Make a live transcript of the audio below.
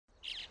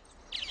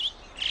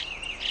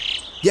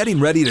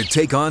Getting ready to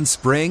take on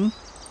spring?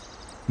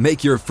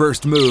 Make your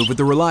first move with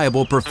the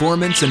reliable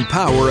performance and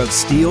power of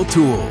Steel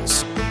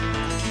tools.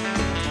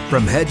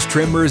 From hedge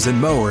trimmers and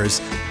mowers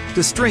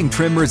to string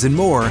trimmers and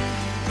more,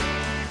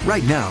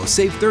 right now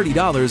save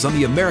 $30 on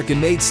the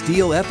American-made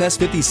Steel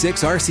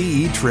FS56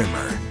 RCE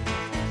trimmer.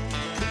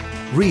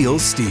 Real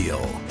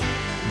Steel.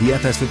 The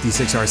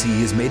FS56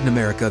 RCE is made in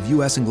America of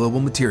U.S. and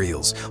global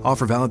materials.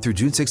 Offer valid through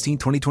June 16,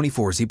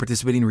 2024. See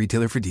participating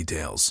retailer for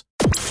details.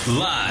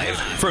 Live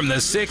from the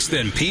 6th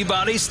and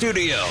Peabody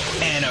Studio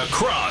and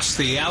across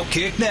the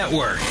Outkick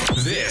Network,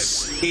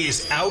 this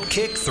is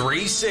Outkick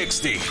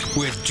 360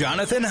 with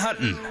Jonathan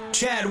Hutton,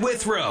 Chad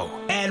Withrow,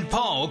 and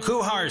Paul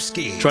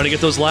Kuharsky. Trying to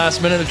get those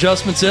last-minute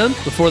adjustments in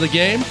before the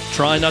game.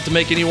 Trying not to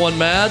make anyone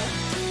mad.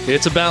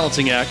 It's a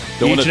balancing act.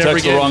 Don't want to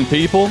text the wrong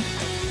people.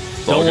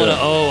 Don't want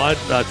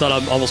to. I thought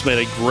I almost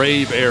made a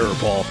grave error,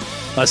 Paul.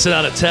 I sent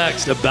out a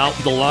text about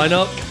the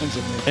lineup,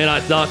 and I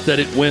thought that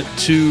it went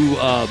to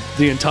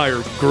the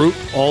entire group,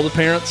 all the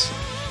parents,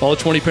 all the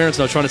 20 parents,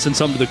 and I was trying to send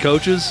something to the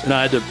coaches, and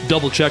I had to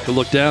double-check to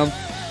look down.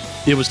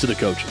 It was to the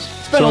coaches.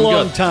 It's been a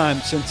long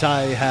time since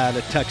I had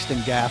a texting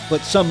gaffe,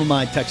 but some of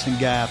my texting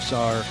gaffes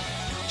are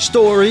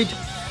storied,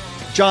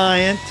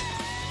 giant.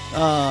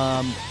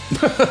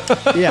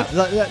 Yeah,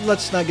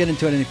 let's not get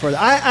into it any further.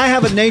 I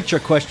have a nature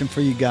question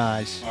for you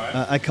guys.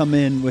 Right. I come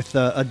in with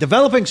a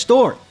developing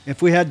story.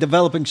 If we had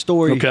developing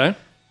story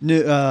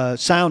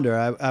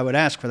sounder, I would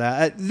ask for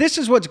that. This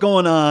is what's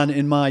going on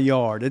in my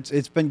yard.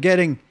 It's been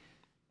getting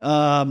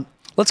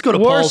let's go to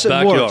Paul's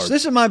backyard.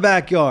 This is my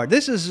backyard.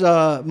 This is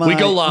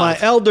my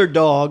elder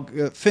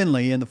dog,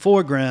 Finley, in the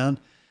foreground,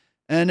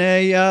 and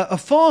a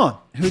fawn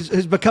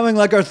who's becoming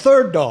like our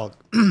third dog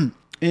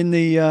in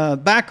the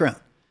background.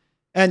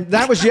 And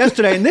that was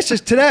yesterday, and this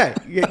is today,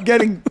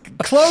 getting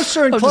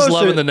closer and closer. I'm just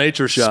loving the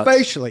nature shots.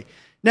 Spatially.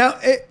 Now,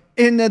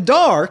 in the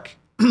dark,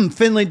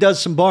 Finley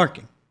does some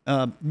barking.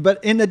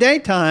 But in the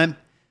daytime,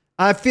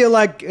 I feel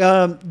like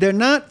they're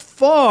not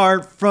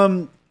far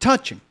from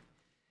touching.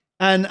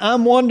 And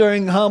I'm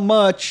wondering how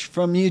much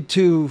from you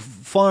two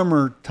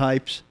farmer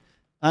types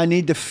I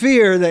need to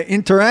fear the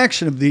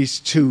interaction of these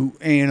two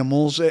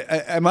animals.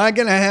 Am I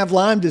going to have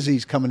Lyme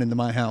disease coming into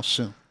my house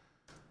soon?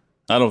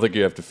 I don't think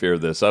you have to fear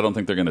this. I don't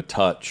think they're going to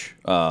touch.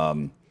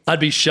 I'd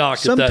be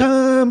shocked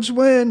sometimes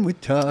when we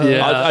touch.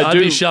 Yeah, I'd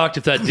be shocked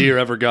if that deer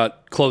ever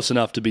got close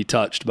enough to be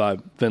touched by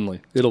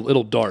Finley.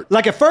 It'll dart.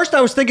 Like at first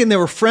I was thinking they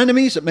were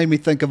frenemies. It made me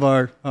think of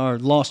our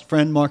lost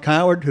friend Mark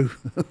Howard, who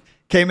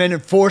came in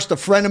and forced a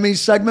frenemies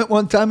segment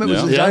one time. It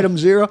was his item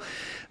 0.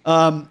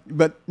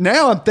 But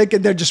now I'm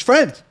thinking they're just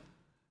friends.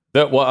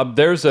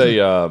 There's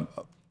a...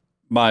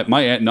 My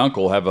aunt and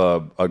uncle have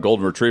a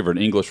golden retriever, an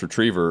English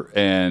retriever,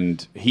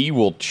 and he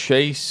will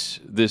chase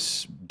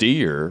this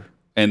deer.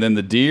 And then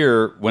the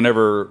deer,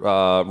 whenever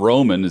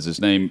Roman is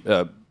his name,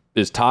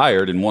 is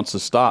tired and wants to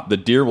stop, the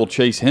deer will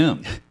chase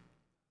him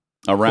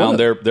around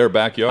their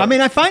backyard. I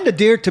mean, I find a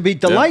deer to be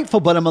delightful,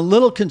 but I'm a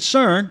little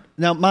concerned.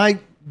 Now, my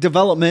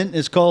development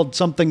is called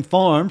Something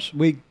Farms.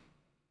 We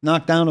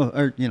knocked down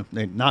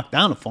they knocked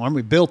down a farm.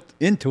 We built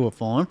into a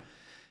farm,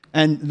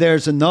 and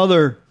there's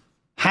another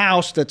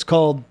house that's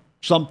called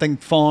Something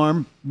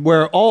Farm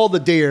where all the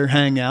deer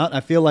hang out.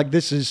 I feel like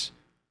this is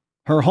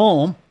her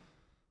home,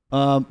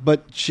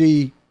 but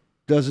she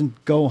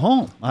doesn't go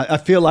home. I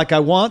feel like I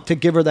want to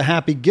give her the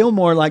Happy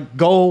Gilmore, like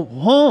go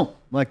home,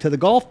 like to the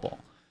golf ball,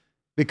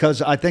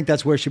 because I think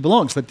that's where she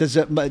belongs. But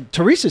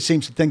Teresa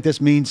seems to think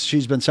this means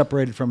she's been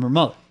separated from her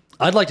mother.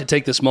 I'd like to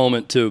take this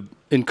moment to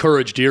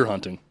encourage deer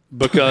hunting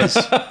because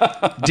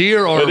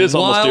deer are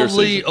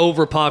wildly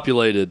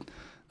overpopulated.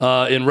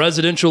 In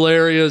residential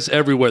areas,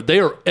 everywhere. They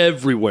are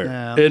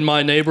everywhere in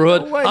my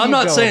neighborhood. I'm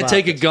not saying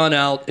take a gun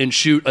out and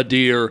shoot a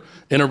deer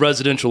in a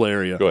residential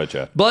area. Go ahead,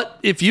 Chad. But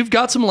if you've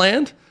got some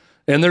land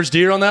and there's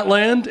deer on that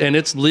land and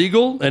it's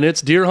legal and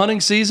it's deer hunting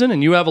season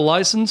and you have a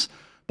license,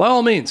 by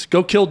all means,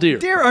 go kill deer.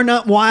 Deer are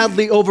not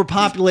wildly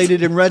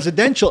overpopulated in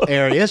residential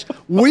areas.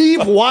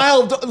 We've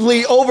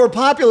wildly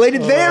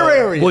overpopulated their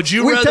areas.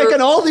 We've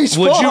taken all these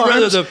farms. Would you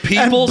rather the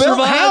people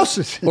survive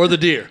houses or the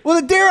deer? Well,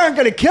 the deer aren't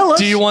going to kill us.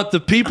 Do you want the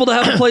people to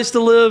have a place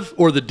to live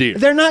or the deer?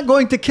 They're not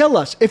going to kill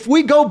us. If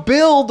we go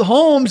build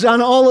homes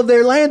on all of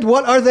their land,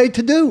 what are they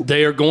to do?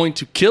 They are going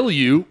to kill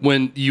you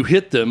when you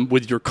hit them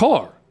with your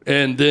car.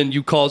 And then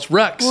you cause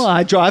wrecks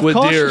I drive with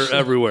cautiously. Deer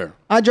everywhere.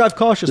 I drive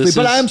cautiously,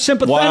 but I am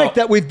sympathetic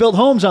that we've built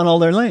homes on all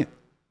their land.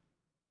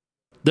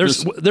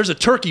 There's a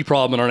turkey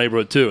problem in our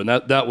neighborhood, too, and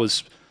that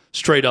was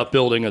straight up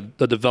building a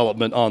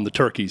development on the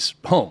turkey's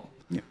home.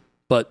 Yeah.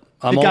 But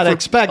I'm all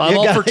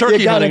for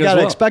turkey hunting as well. You got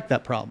to expect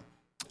that problem.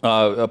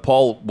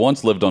 Paul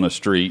once lived on a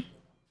street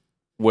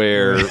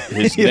where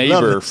his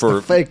neighbor, for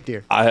fake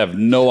deer, I have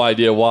no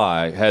idea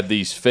why, had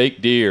these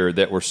fake deer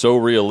that were so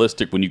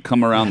realistic. When you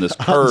come around this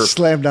curve,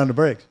 slam down the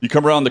brakes. You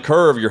come around the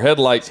curve, your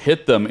headlights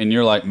hit them, and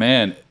you're like,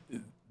 man,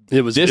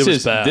 it was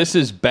bad. This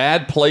is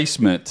bad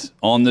placement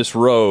on this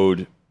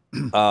road.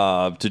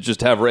 to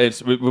just have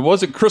it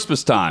wasn't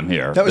Christmas time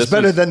here. That was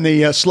better than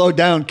the slow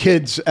down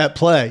kids at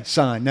play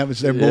sign. That was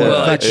their more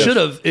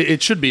effective.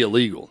 It should be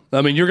illegal.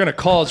 I mean, you're going to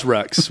cause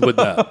wrecks with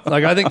that.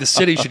 Like, I think the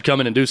city should come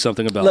in and do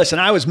something about it. Listen,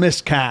 I was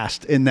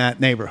miscast in that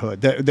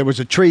neighborhood. There was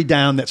a tree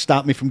down that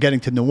stopped me from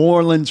getting to New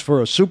Orleans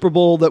for a Super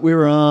Bowl that we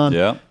were on.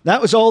 Yeah.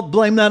 That was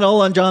blame that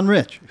all on John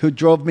Rich, who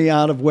drove me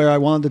out of where I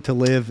wanted to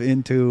live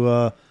into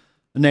a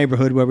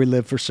neighborhood where we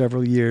lived for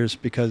several years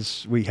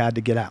because we had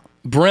to get out.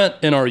 Brent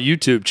in our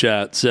YouTube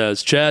chat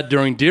says, Chad,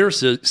 during deer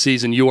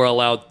season, you are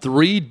allowed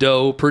 3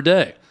 doe per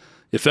day.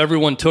 If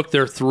everyone took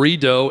their 3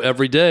 doe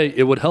every day,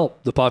 it would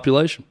help the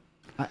population.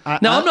 I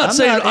don't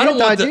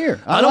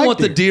want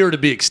the deer to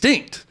be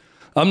extinct.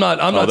 I'm not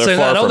saying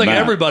that. I don't think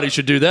everybody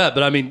should do that,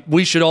 but I mean,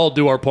 we should all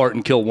do our part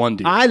and kill one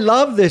deer. I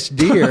love this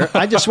deer.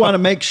 I just want to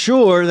make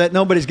sure that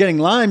nobody's getting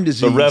Lyme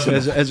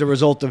disease as a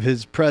result of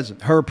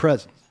her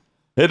presence.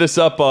 Hit us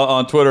up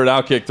on Twitter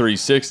at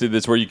Outkick360.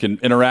 That's where you can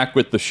interact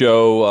with the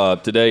show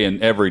today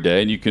and every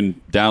day. And you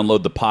can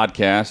download the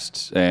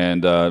podcast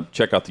and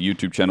check out the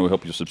YouTube channel. We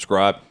hope you'll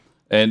subscribe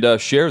and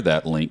share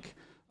that link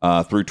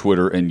through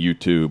Twitter and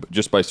YouTube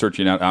just by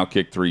searching out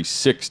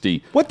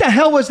Outkick360. What the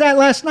hell was that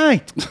last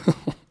night?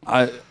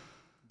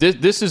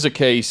 This is a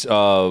case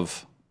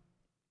of...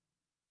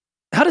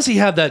 How does he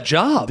have that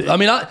job? I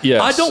mean,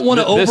 I don't want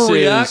to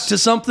overreact to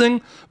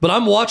something, but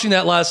I'm watching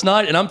that last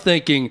night and I'm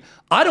thinking,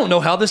 I don't know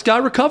how this guy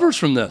recovers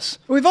from this.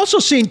 We've also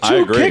seen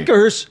 2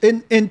 kickers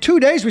in 2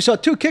 days. We saw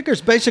 2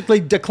 kickers basically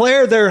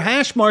declare their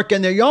hash mark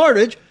and their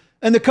yardage,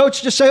 and the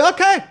coach just say,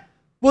 okay,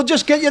 we'll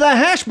just get you that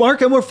hash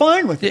mark and we're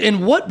fine with it.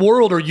 In what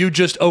world are you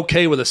just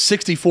okay with a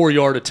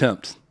 64-yard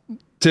attempt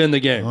to end the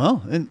game?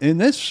 Well, in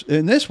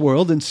this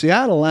world, in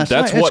Seattle last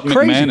night, that's what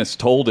crazy. McManus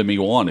told him he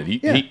wanted. He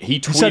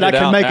tweeted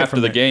out after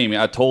the game,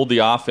 I told the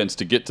offense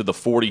to get to the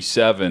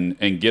 47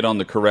 and get on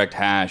the correct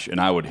hash, and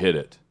I would hit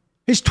it.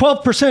 He's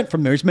 12%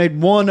 from there. He's made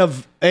 1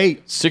 of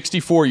 8.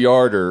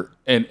 64-yarder.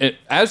 And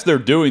as they're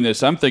doing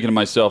this, I'm thinking to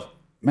myself,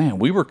 man,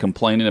 we were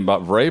complaining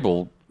about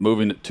Vrabel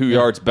moving 2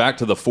 yards back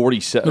to the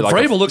 47.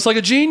 Vrabel looks like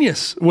a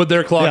genius with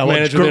their clock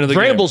management of the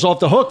game. Vrabel's off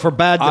the hook for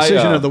bad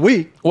decision of the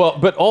week. Well,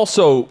 but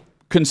also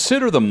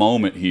consider the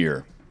moment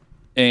here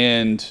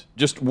and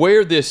just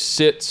where this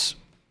sits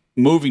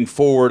moving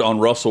forward on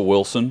Russell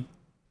Wilson.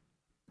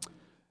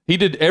 He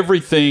did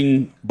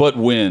everything but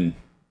win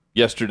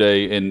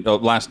yesterday and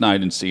last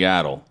night in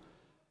Seattle.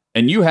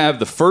 And you have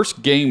the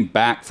first game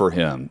back for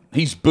him.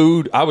 He's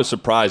booed. I was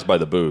surprised by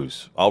the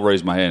boos. I'll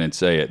raise my hand and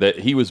say it. That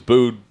he was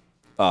booed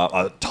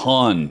a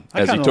ton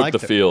as he took the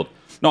field.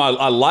 No,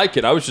 I like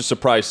it. I was just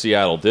surprised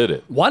Seattle did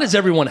it. Why does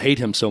everyone hate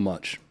him so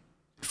much?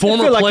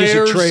 Former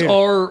players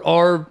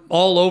are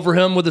all over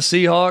him with the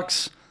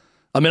Seahawks.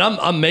 I mean, I'm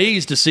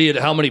amazed to see it.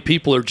 How many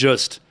people are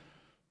just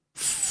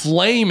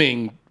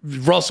flaming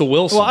Russell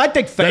Wilson? Well, I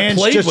think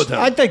fans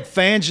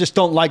just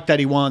don't like that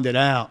he wanted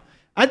out.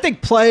 I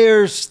think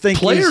players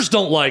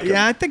don't like him.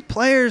 Yeah, I think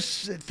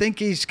players think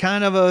he's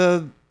kind of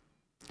a.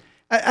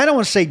 I don't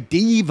want to say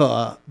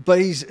diva, but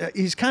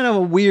he's kind of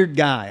a weird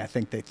guy. I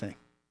think they think.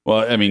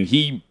 Well, I mean,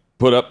 he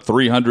put up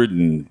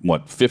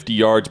 350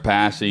 yards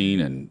passing,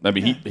 and I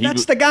mean,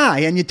 that's the guy.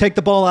 And you take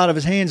the ball out of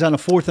his hands on a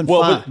 4th and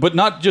 5. But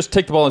not just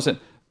take the ball out of his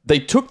hands. They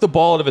took the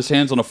ball out of his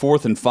hands on a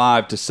 4th and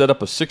 5 to set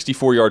up a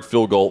 64-yard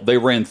field goal. They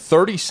ran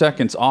 30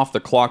 seconds off the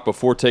clock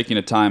before taking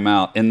a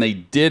timeout, and they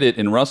did it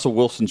in Russell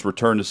Wilson's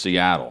return to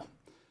Seattle.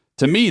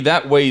 To me,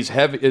 that weighs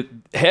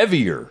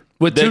heavier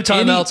with 2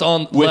 timeouts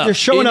on left. You're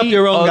showing up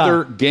your own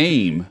other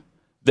game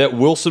that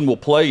Wilson will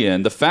play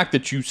in. The fact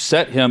that you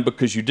set him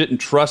because you didn't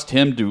trust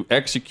him to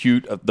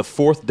execute the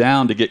 4th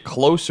down to get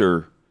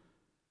closer,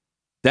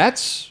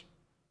 that's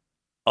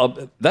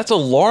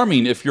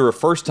alarming if you're a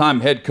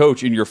first-time head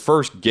coach in your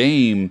first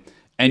game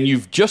and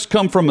you've just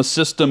come from a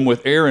system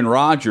with Aaron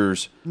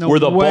Rodgers where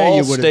the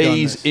ball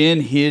stays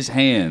in his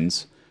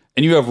hands,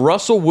 and you have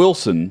Russell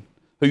Wilson,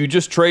 who you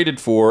just traded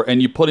for,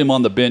 and you put him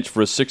on the bench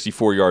for a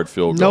 64-yard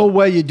field goal. No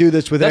way you do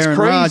this with Aaron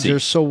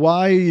Rodgers, so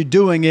why are you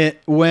doing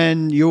it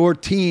when your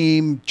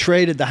team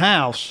traded the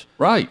house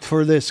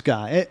for this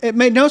guy? It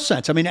made no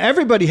sense. I mean,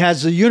 everybody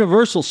has the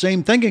universal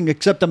same thinking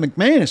except the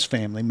McManus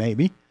family,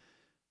 maybe.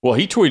 Well,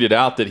 he tweeted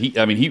out that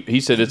he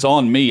said, it's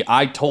on me.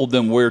 I told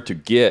them where to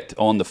get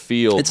on the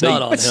field. It's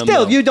not on him. But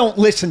still, you don't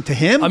listen to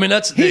him. I mean,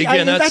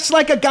 that's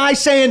like a guy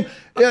saying,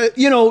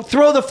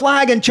 throw the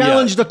flag and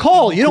challenge the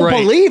call. You don't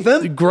believe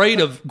him. Great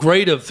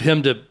of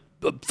him to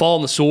fall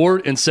on the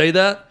sword and say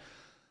that.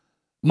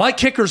 My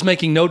kicker's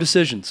making no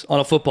decisions on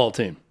a football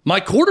team. My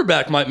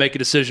quarterback might make a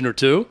decision or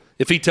two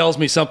if he tells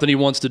me something he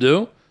wants to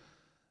do.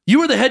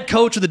 You are the head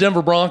coach of the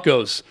Denver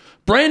Broncos.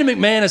 Brandon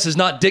McManus is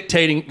not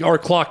dictating our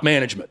clock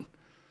management.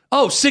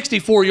 Oh,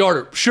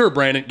 64-yarder. Sure,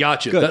 Brandon.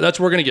 Gotcha. That's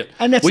what we're going to get.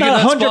 And that's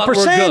not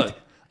 100%.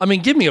 I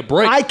mean, give me a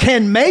break. I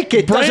can make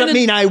it. Doesn't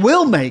mean I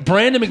will make it.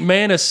 Brandon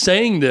McManus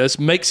saying this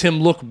makes him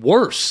look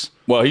worse.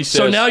 Well, he says,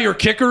 so now your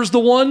kicker's the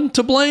one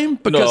to blame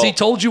because he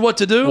told you what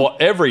to do? Well,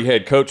 every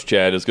head coach,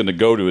 Chad, is going to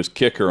go to his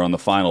kicker on the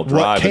final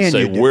drive and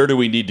say, where do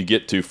we need to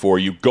get to for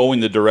you? Go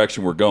in the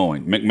direction we're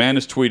going.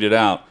 McManus tweeted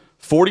out,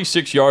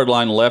 46-yard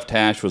line left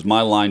hash was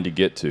my line to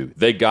get to.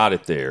 They got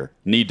it there.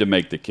 Need to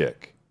make the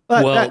kick.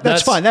 Well,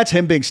 that's fine. That's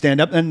him being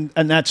stand-up, and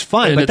that's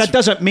fine. But that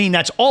doesn't mean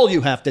that's all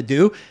you have to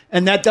do,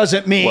 and that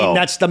doesn't mean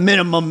that's the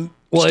minimum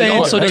standard. It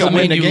also doesn't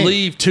mean you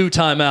leave 2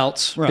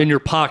 timeouts in your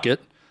pocket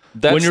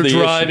when you're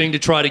driving to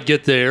try to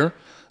get there.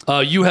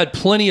 You had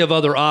plenty of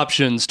other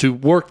options to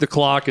work the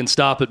clock and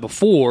stop it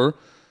before.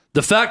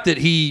 The fact that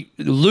he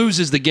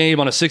loses the game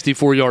on a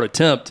 64-yard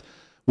attempt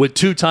with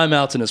 2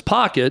 timeouts in his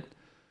pocket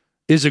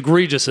is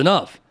egregious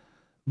enough.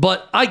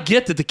 But I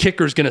get that the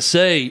kicker is going to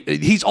say,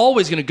 he's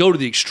always going to go to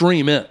the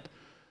extreme end.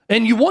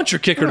 And you want your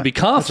kicker to be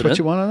confident. That's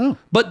what you want to know.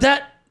 But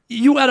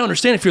you got to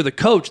understand, if you're the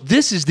coach,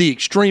 this is the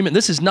extreme, and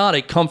this is not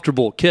a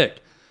comfortable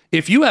kick.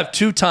 If you have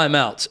 2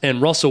 timeouts and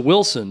Russell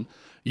Wilson,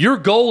 your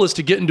goal is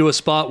to get into a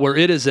spot where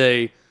it is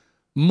a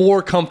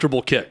more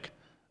comfortable kick,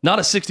 not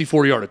a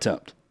 64-yard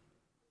attempt.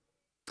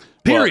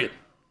 Period.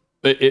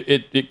 Well,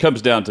 it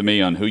comes down to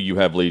me on who you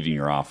have leading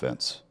your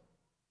offense.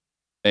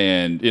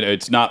 And,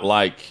 it's not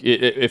like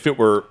if it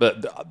were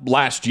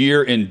last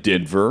year in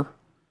Denver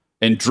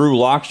and Drew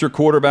Lock's your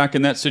quarterback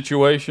in that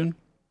situation,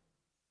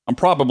 I'm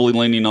probably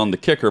leaning on the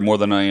kicker more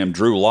than I am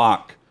Drew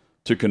Lock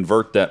to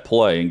convert that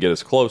play and get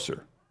us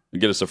closer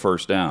and get us a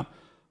first down.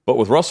 But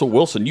with Russell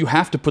Wilson, you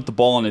have to put the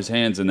ball in his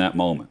hands in that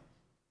moment.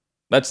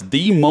 That's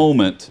the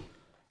moment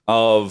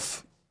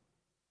of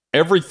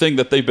everything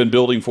that they've been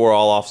building for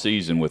all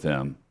offseason with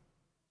him.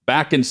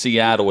 Back in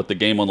Seattle with the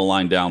game on the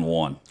line down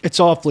 1. It's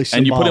awfully symbolic.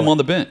 And you put him on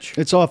the bench.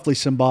 It's awfully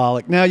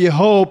symbolic. Now, you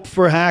hope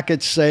for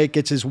Hackett's sake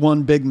it's his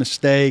one big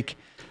mistake.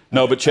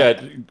 No, but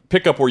Chad,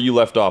 pick up where you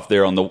left off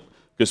there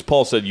because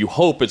Paul said you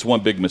hope it's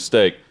one big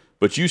mistake,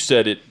 but you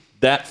said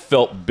that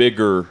felt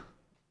bigger.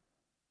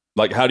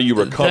 Like, how do you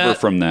recover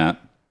from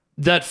that?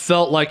 That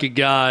felt like a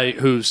guy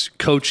whose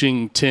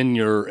coaching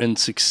tenure and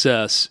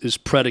success is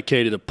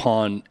predicated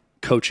upon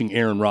coaching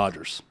Aaron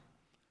Rodgers.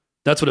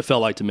 That's what it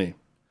felt like to me.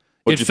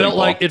 It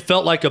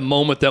felt like a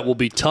moment that will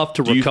be tough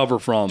to recover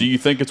from. Do you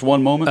think it's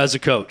one moment? As a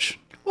coach?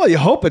 Well, you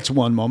hope it's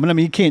one moment. I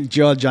mean, you can't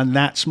judge on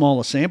that small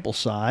a sample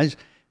size.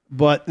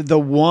 But the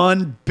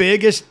one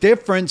biggest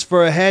difference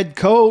for a head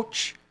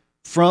coach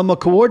from a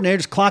coordinator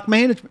is clock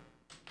management.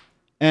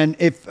 And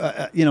if,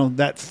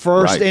 that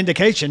first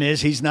indication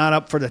is he's not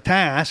up for the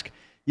task,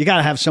 you got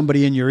to have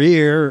somebody in your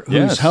ear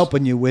who's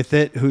helping you with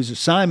it, whose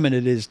assignment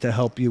it is to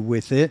help you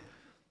with it.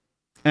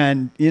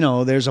 And,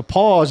 there's a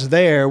pause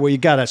there where you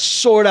got to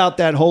sort out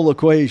that whole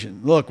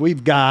equation. Look,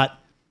 we've got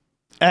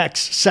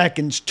X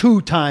seconds, 2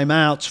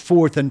 timeouts,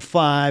 4th and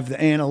 5, the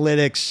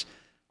analytics,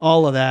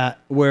 all of that,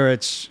 where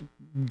it's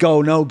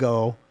go, no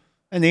go.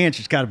 And the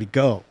answer's got to be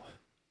go.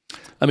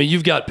 I mean,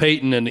 you've got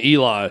Peyton and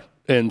Eli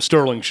and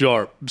Sterling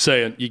Sharp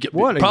saying,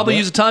 probably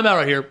use a timeout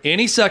right here.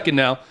 Any second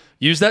now,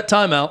 use that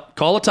timeout,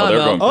 call a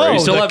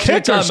timeout. Still have 2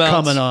 timeouts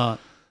coming on.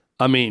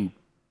 I mean,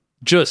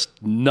 just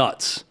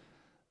nuts.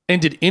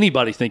 And did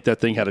anybody think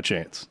that thing had a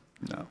chance?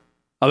 No.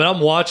 I mean,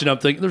 I'm watching, I'm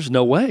thinking, there's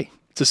no way.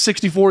 It's a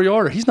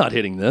 64-yarder. He's not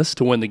hitting this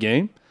to win the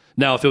game.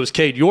 Now, if it was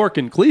Cade York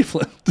in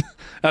Cleveland,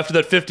 after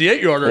that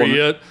 58-yarder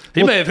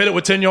he may have hit it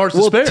with 10 yards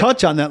to spare. We'll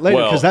touch on that later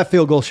because that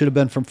field goal should have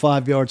been from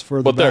 5 yards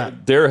further back.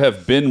 There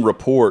have been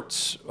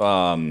reports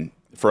from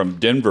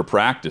Denver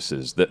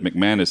practices that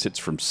McManus hits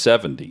from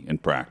 70 in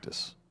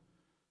practice.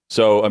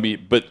 So, I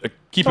mean, but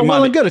keep in mind.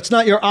 Well and good. It's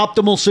not your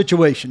optimal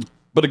situation.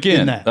 But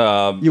again,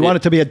 you want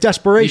it to be a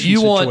desperation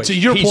situation. To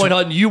your point,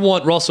 Hutton, you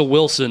want Russell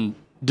Wilson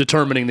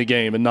determining the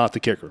game and not the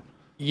kicker.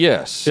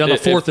 Yes. On the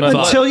 4th and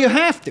 5. Until you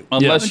have to.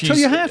 Until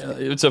you have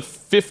to. It's a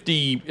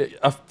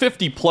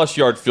 50-plus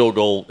yard field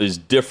goal is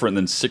different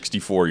than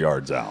 64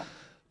 yards out.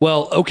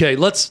 Well, okay,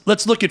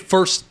 let's look at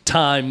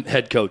first-time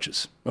head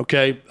coaches,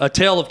 okay? A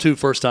tale of 2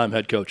 first-time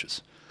head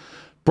coaches.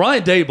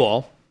 Brian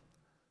Daboll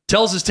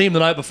tells his team the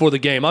night before the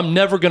game, I'm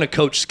never going to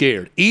coach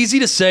scared. Easy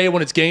to say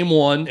when it's game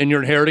 1 and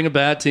you're inheriting a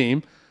bad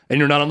team and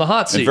you're not on the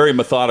hot seat. And very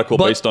methodical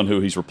based on who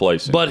he's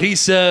replacing. But he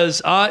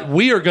says,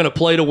 we are going to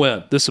play to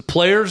win. This is a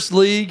players'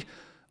 league.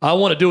 I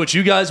want to do what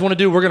you guys want to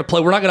do. We're going to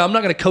play. I'm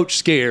not going to coach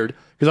scared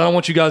because I don't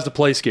want you guys to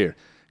play scared.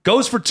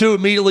 Goes for 2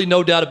 immediately,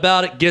 no doubt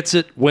about it. Gets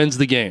it, wins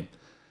the game.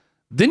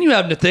 Then you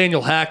have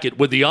Nathaniel Hackett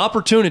with the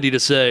opportunity to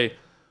say,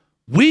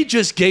 we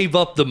just gave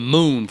up the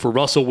moon for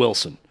Russell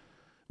Wilson.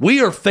 We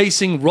are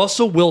facing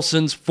Russell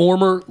Wilson's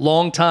former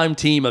longtime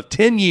team of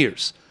 10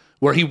 years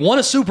where he won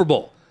a Super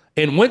Bowl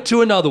and went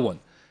to another one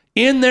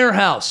in their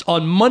house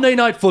on Monday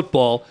Night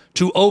Football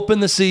to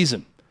open the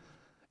season.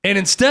 And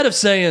instead of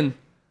saying,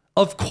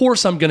 of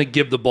course I'm going to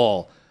give the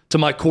ball to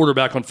my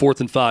quarterback on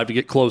 4th and 5 to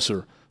get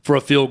closer for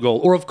a field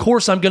goal, or of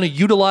course I'm going to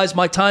utilize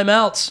my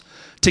timeouts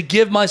to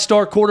give my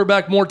star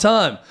quarterback more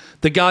time,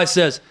 the guy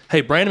says,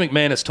 hey, Brandon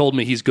McManus told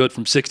me he's good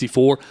from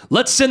 64.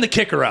 Let's send the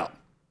kicker out.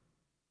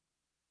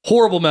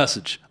 Horrible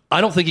message.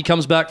 I don't think he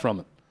comes back from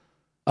it.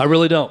 I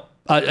really don't.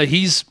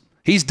 He's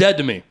dead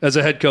to me as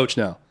a head coach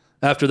now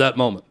after that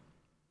moment.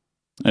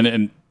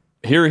 And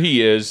here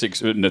he is,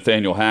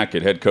 Nathaniel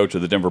Hackett, head coach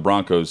of the Denver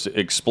Broncos,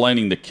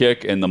 explaining the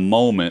kick and the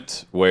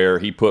moment where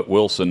he put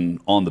Wilson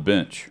on the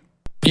bench.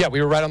 Yeah, we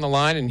were right on the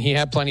line, and he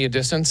had plenty of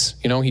distance.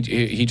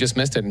 He just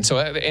missed it. And so,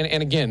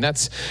 and again,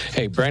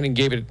 Brandon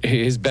gave it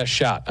his best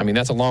shot. I mean,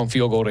 that's a long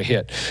field goal to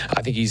hit.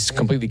 I think he's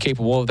completely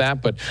capable of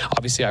that, but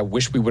obviously I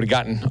wish we would have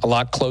gotten a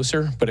lot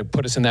closer, but it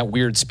put us in that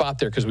weird spot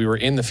there because we were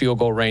in the field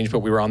goal range, but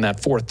we were on that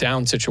fourth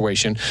down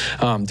situation.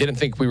 Didn't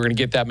think we were going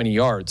to get that many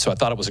yards, so I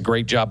thought it was a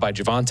great job by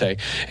Javonte,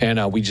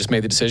 and we just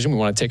made the decision. We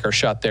want to take our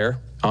shot there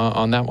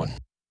on that one.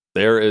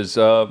 There is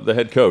the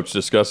head coach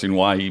discussing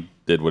why he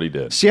did what he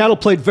did. Seattle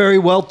played very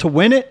well to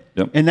win it.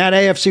 Yep. And that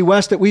AFC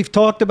West that we've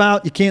talked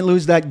about, you can't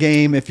lose that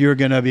game if you're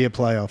going to be a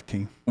playoff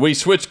team. We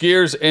switch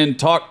gears and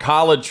talk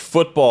college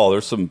football.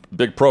 There's some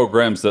big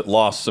programs that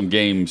lost some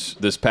games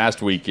this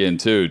past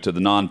weekend, too, to the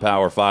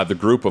non-Power 5, the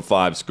group of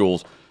 5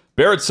 schools.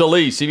 Barrett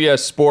Sallee, CBS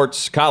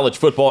Sports college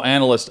football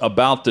analyst,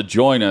 about to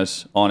join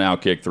us on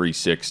Outkick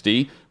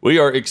 360. We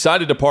are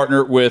excited to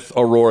partner with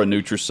Aurora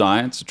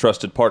Nutriscience, a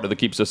trusted partner that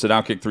keeps us at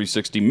Outkick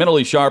 360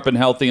 mentally sharp and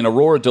healthy, and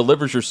Aurora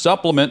delivers your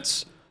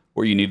supplements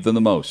where you need them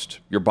the most,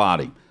 your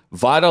body.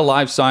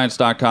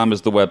 VidaLifeScience.com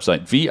is the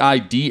website.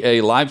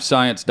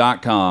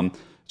 VIDALifescience.com.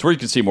 It's where you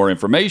can see more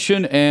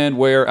information and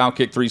where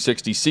Outkick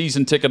 360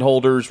 season ticket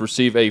holders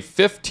receive a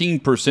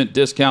 15%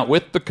 discount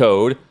with the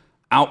code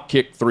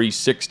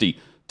OUTKICK360.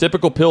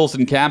 Typical pills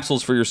and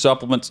capsules for your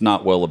supplements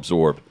not well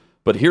absorbed.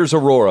 But here's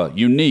Aurora,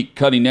 unique,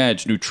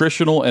 cutting-edge,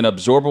 nutritional and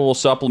absorbable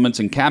supplements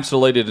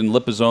encapsulated in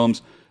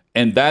liposomes,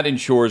 and that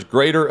ensures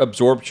greater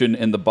absorption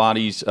in the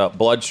body's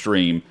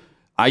bloodstream.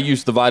 I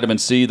use the vitamin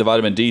C, the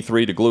vitamin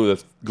D3, to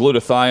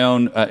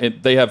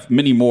glutathione. They have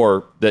many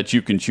more that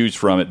you can choose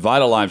from at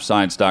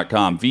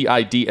VidaLifeScience.com,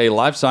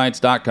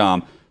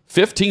 VIDALifescience.com.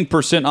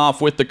 15% off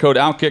with the code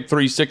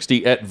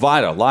OUTKICK360 at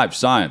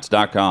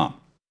VidaLifescience.com.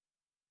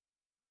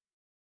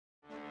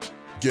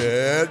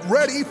 Get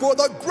ready for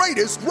the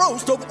greatest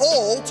roast of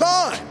all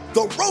time,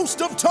 the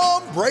Roast of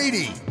Tom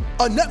Brady,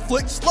 a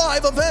Netflix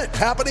live event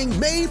happening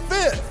May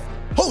 5th.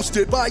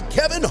 Hosted by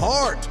Kevin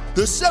Hart,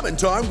 the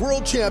 7-time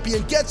world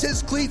champion gets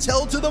his cleats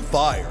held to the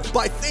fire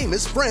by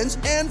famous friends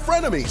and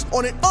frenemies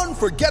on an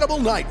unforgettable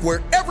night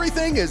where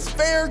everything is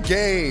fair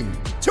game.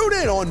 Tune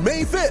in on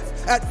May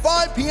 5th at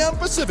 5 p.m.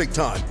 Pacific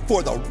time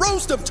for the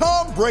Roast of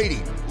Tom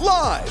Brady,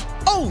 live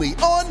only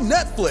on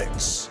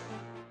Netflix.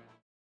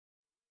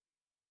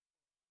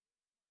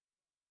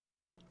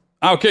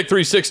 Outkick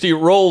 360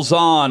 rolls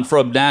on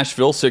from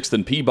Nashville, 6th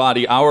and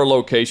Peabody, our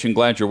location.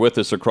 Glad you're with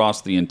us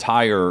across the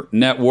entire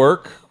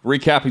network.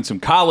 Recapping some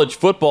college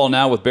football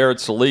now with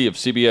Barrett Sallee of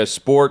CBS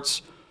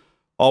Sports.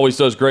 Always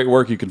does great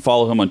work. You can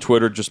follow him on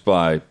Twitter just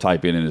by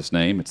typing in his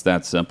name. It's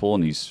that simple,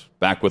 and he's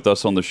back with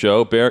us on the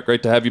show. Barrett,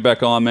 great to have you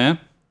back on, man.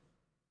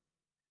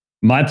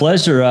 My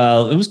pleasure.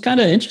 It was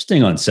kind of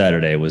interesting on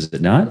Saturday, was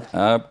it not?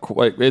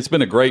 It's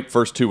been a great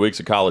first 2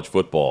 weeks of college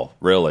football,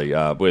 really,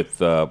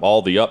 with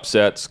all the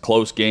upsets,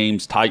 close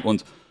games, tight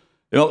ones.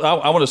 I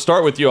want to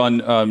start with you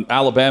on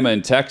Alabama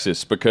and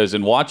Texas, because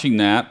in watching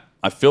that,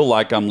 I feel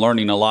like I'm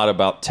learning a lot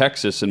about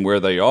Texas and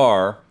where they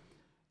are.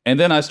 And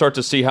then I start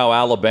to see how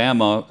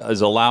Alabama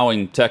is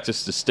allowing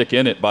Texas to stick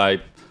in it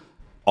by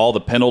all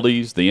the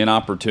penalties, the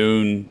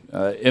inopportune,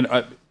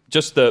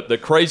 just the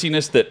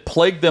craziness that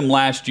plagued them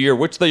last year,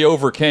 which they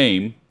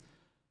overcame,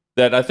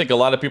 that I think a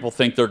lot of people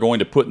think they're going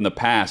to put in the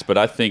past. But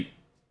I think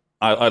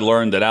I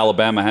learned that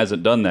Alabama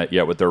hasn't done that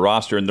yet with their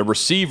roster. And the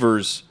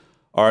receivers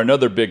are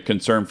another big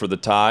concern for the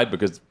Tide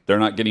because they're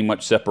not getting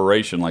much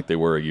separation like they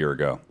were a year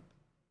ago.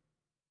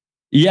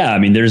 Yeah, I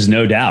mean, there's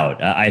no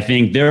doubt. I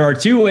think there are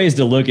two ways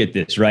to look at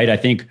this, right? I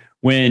think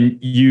when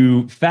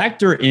you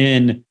factor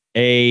in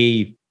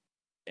an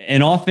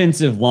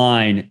offensive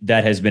line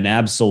that has been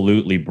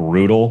absolutely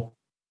brutal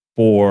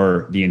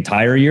for the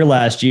entire year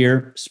last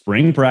year,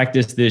 spring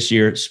practice this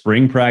year,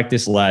 spring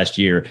practice last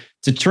year.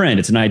 It's a trend.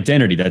 It's an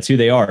identity. That's who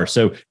they are.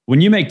 So when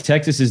you make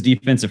Texas's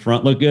defensive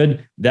front look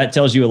good, that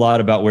tells you a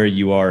lot about where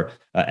you are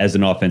as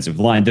an offensive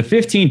line. The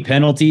 15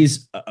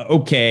 penalties,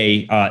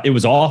 it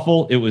was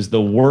awful. It was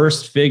the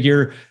worst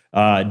figure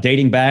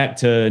dating back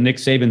to Nick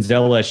Saban's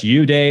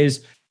LSU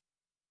days.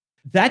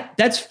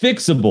 That's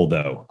fixable,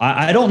 though.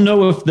 I don't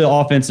know if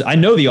I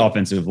know the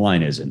offensive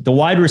line isn't. The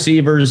wide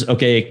receivers,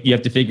 okay, you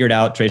have to figure it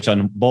out.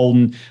 Trayshawn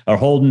Holden,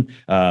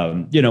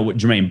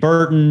 Jermaine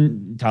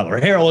Burton,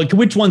 Tyler Harrell.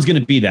 Which one's going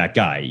to be that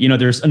guy?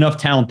 There's enough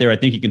talent there. I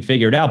think you can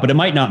figure it out, but it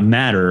might not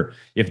matter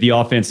if the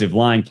offensive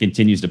line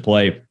continues to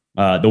play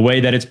the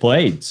way that it's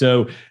played.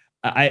 So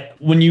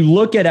when you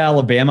look at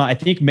Alabama, I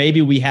think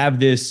maybe we have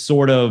this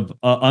sort of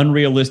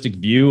unrealistic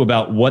view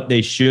about what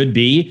they should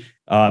be.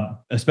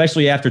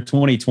 Especially after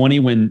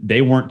 2020 when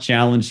they weren't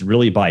challenged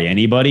really by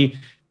anybody.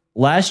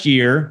 Last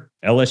year,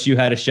 LSU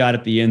had a shot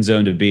at the end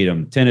zone to beat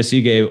them.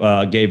 Tennessee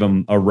gave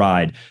them a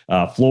ride.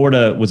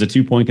 Florida was a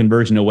 2-point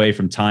conversion away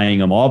from tying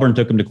them. Auburn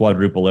took them to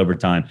quadruple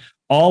overtime.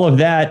 All of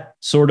that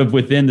sort of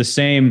within the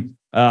same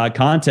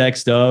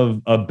context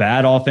of a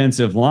bad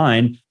offensive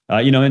line.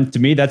 And to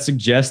me, that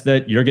suggests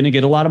that you're going to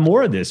get a lot of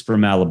more of this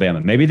from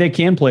Alabama. Maybe they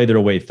can play their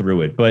way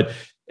through it, but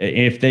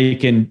if they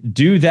can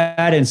do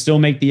that and still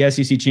make the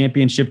SEC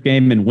championship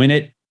game and win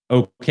it,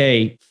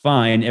 okay,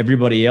 fine.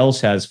 Everybody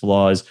else has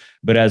flaws.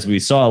 But as we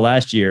saw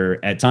last year,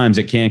 at times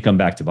it can come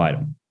back to bite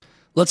them.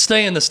 Let's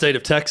stay in the state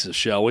of Texas,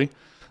 shall we?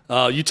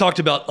 You talked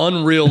about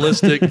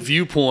unrealistic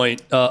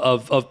viewpoint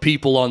of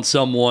people on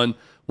someone.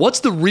 What's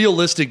the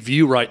realistic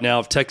view right now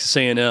of Texas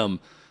A&M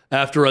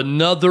after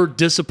another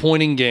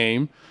disappointing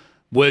game,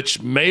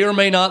 which may or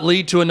may not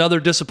lead to another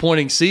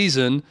disappointing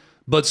season,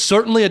 but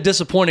certainly a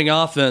disappointing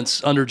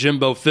offense under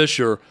Jimbo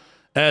Fisher,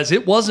 as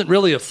it wasn't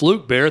really a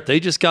fluke, Barrett. They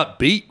just got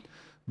beat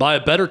by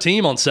a better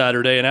team on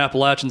Saturday in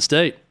Appalachian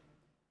State.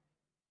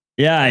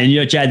 Yeah,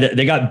 and Chad,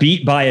 they got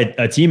beat by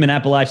a team in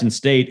Appalachian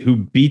State who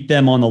beat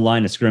them on the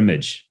line of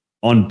scrimmage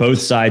on both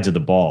sides of the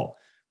ball.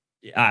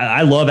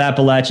 I love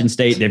Appalachian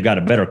State. They've got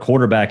a better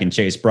quarterback in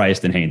Chase Bryce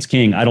than Haynes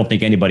King. I don't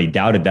think anybody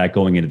doubted that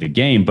going into the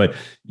game, but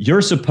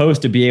you're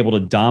supposed to be able to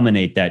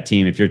dominate that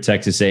team if you're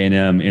Texas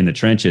A&M in the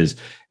trenches,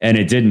 and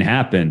it didn't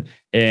happen.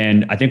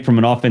 And I think from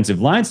an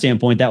offensive line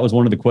standpoint, that was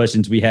one of the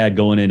questions we had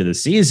going into the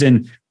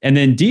season. And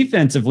then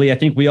defensively, I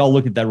think we all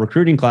looked at that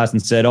recruiting class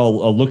and said,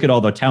 oh, look at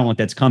all the talent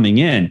that's coming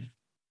in.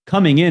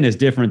 Coming in is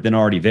different than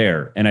already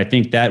there. And I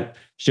think that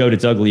showed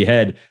its ugly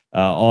head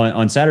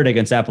on Saturday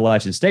against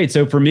Appalachian State.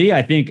 So for me,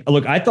 I think,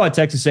 look, I thought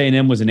Texas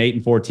A&M was an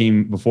 8-4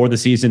 team before the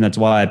season. That's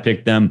why I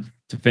picked them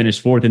to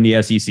finish fourth in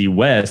the SEC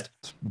West.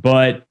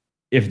 But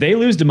if they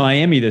lose to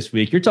Miami this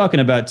week, you're talking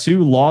about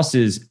 2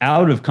 losses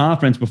out of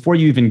conference before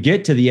you even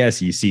get to the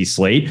SEC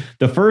slate.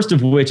 The first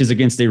of which is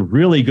against a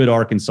really good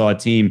Arkansas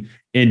team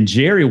in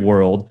Jerry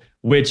World,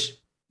 which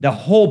the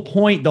whole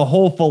point, the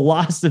whole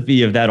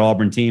philosophy of that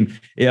Auburn team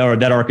or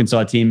that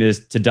Arkansas team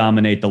is to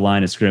dominate the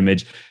line of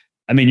scrimmage.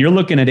 I mean, you're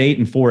looking at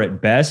 8-4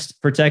 at best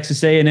for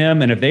Texas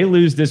A&M. And if they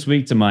lose this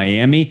week to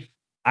Miami,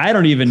 I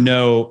don't even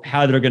know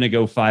how they're going to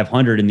go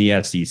 500 in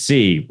the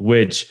SEC,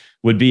 which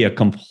would be a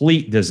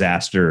complete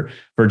disaster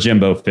for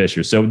Jimbo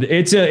Fisher. So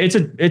it's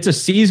a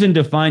season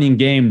defining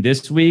game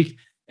this week.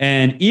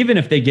 And even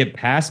if they get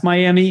past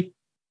Miami,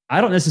 I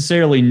don't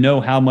necessarily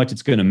know how much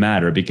it's going to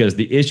matter because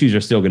the issues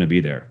are still going to be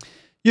there.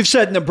 You've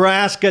said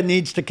Nebraska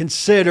needs to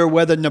consider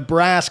whether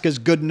Nebraska is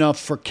good enough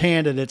for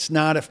candidates,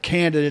 not if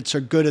candidates are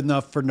good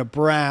enough for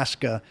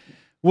Nebraska.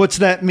 What's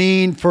that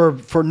mean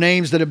for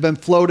names that have been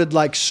floated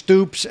like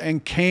Stoops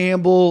and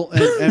Campbell?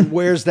 And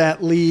where's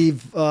that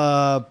leave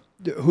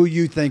who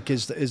you think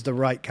is the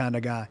right kind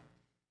of guy?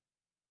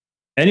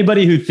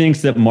 Anybody who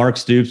thinks that Mark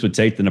Stoops would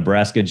take the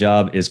Nebraska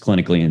job is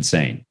clinically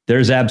insane.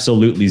 There's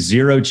absolutely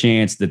zero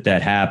chance that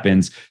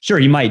happens. Sure,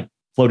 he might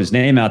float his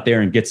name out there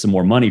and get some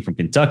more money from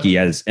Kentucky,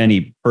 as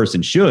any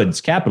person should.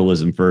 It's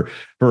capitalism for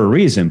a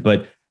reason.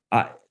 But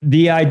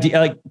the idea,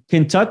 like,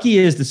 Kentucky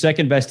is the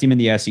second best team in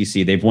the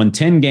SEC. They've won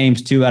 10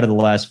 games, 2 out of the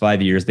last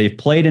 5 years. They've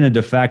played in a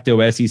de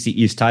facto SEC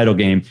East title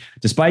game,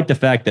 despite the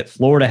fact that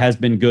Florida has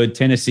been good.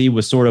 Tennessee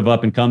was sort of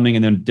up and coming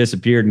and then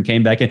disappeared and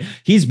came back in.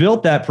 He's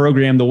built that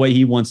program the way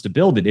he wants to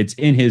build it. It's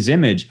in his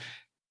image.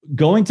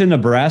 Going to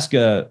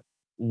Nebraska,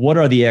 what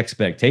are the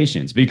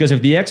expectations? Because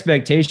if the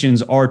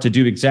expectations are to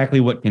do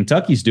exactly what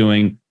Kentucky's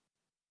doing,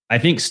 I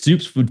think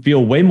Stoops would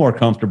feel way more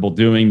comfortable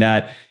doing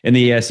that in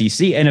the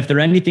SEC. And if they're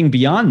anything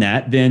beyond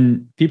that,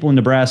 then people in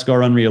Nebraska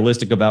are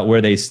unrealistic about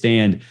where they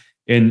stand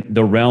in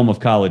the realm of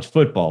college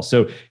football.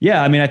 So,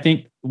 yeah, I mean, I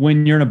think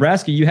when you're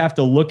Nebraska, you have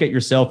to look at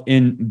yourself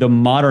in the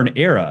modern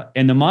era.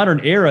 In the modern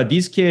era,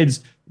 these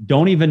kids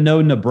don't even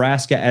know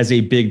Nebraska as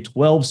a Big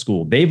 12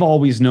 school. They've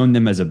always known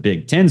them as a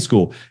Big 10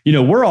 school. You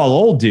know, we're all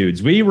old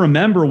dudes. We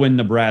remember when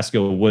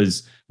Nebraska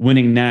was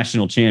winning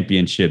national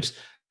championships.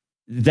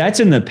 That's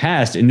in the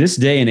past. In this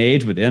day and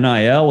age with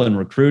NIL and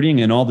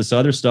recruiting and all this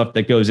other stuff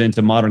that goes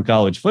into modern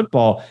college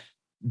football,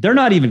 they're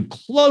not even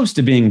close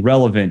to being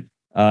relevant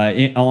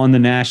on the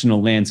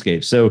national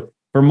landscape. So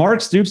for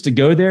Mark Stoops to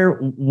go there,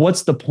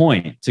 what's the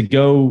point? To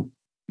go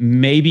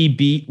maybe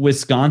beat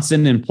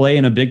Wisconsin and play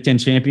in a Big Ten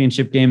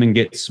championship game and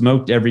get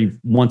smoked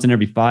once in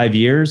every 5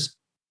 years?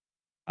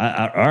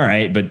 All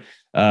right. But,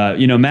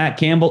 Matt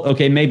Campbell,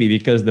 okay, maybe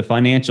because the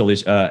financial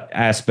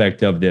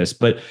aspect of this,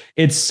 but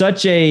it's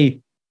such a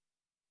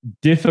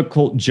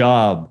difficult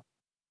job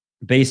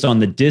based on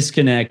the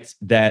disconnect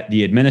that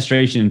the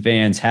administration and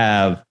fans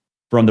have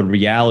from the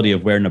reality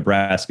of where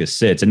Nebraska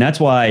sits. And that's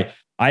why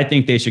I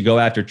think they should go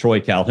after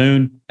Troy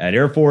Calhoun at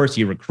Air Force.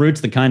 He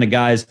recruits the kind of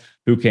guys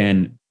who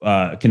can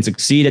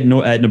succeed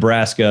at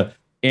Nebraska.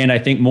 And I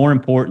think more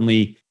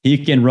importantly, he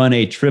can run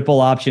a triple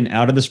option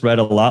out of the spread,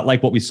 a lot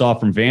like what we saw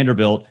from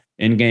Vanderbilt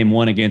in game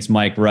 1 against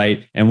Mike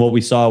Wright and what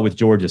we saw with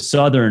Georgia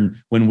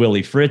Southern when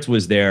Willie Fritz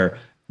was there.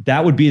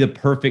 That would be the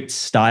perfect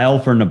style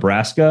for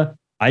Nebraska.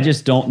 I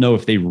just don't know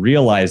if they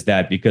realize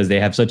that because they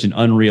have such an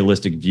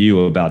unrealistic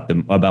view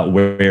about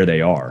where they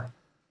are.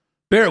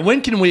 Barrett,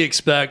 when can we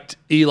expect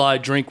Eli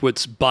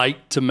Drinkwitz's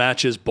bite to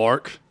match his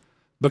bark?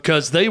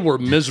 Because they were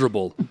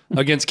miserable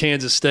against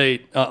Kansas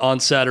State on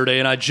Saturday.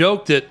 And I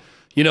joked that,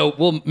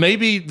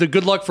 maybe the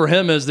good luck for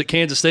him is that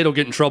Kansas State will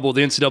get in trouble with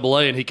the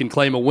NCAA and he can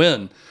claim a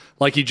win,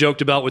 like he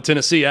joked about with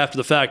Tennessee after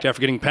the fact, after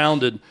getting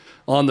pounded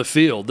on the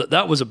field.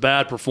 That was a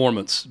bad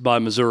performance by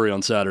Missouri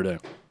on Saturday.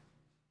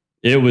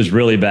 It was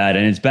really bad,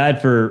 and it's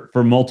bad for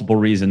multiple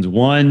reasons.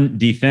 One,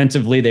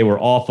 defensively, they were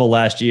awful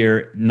last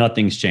year.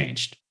 Nothing's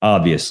changed,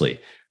 obviously.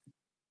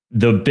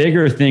 The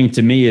bigger thing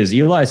to me is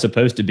Eli's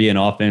supposed to be an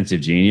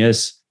offensive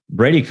genius.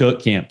 Brady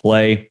Cook can't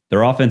play.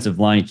 Their offensive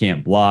line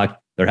can't block.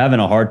 They're having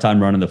a hard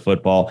time running the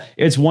football.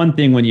 It's one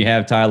thing when you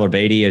have Tyler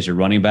Beatty as your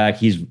running back.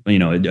 He's, a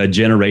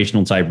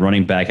generational type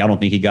running back. I don't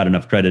think he got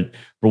enough credit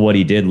for what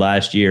he did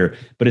last year.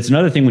 But it's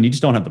another thing when you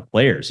just don't have the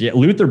players. Yeah,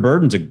 Luther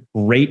Burden's a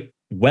great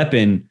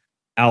weapon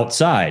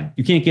outside.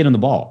 You can't get him the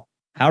ball.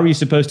 How are you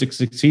supposed to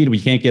succeed when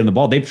you can't get him the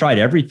ball? They've tried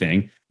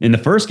everything. In the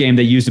first game,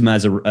 they used him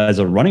as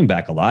a running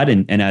back a lot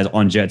and as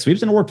on jet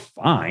sweeps, and it worked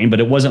fine,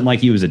 but it wasn't like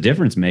he was a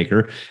difference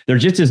maker. There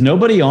just is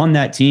nobody on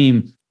that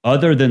team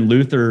other than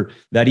Luther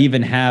that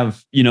even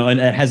have, and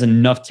that has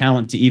enough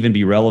talent to even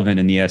be relevant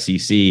in the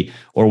SEC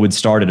or would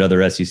start at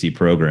other SEC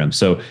programs.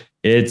 So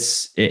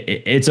it's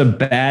a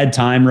bad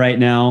time right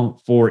now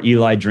for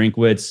Eli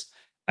Drinkwitz.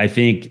 I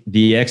think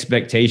the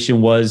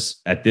expectation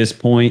was at this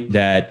point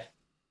that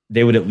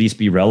they would at least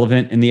be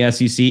relevant in the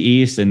SEC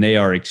East, and they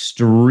are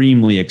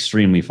extremely,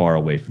 extremely far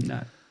away from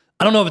that.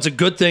 I don't know if it's a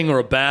good thing or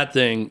a bad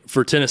thing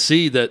for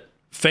Tennessee that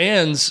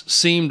fans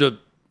seem to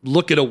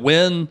look at a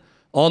win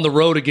on the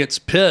road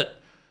against Pitt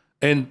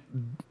and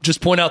just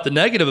point out the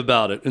negative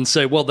about it and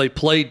say, well, they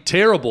played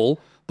terrible,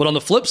 but on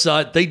the flip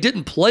side, they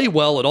didn't play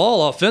well at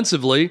all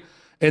offensively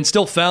and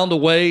still found a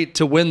way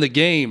to win the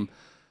game.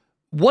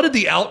 What did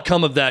the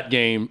outcome of that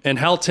game and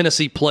how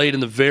Tennessee played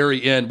in the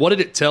very end, what did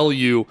it tell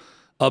you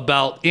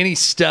about any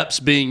steps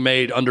being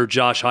made under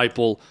Josh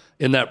Heupel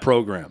in that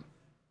program?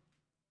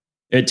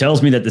 It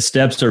tells me that the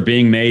steps are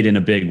being made in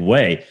a big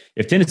way.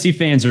 If Tennessee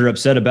fans are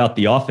upset about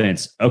the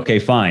offense, okay,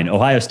 fine.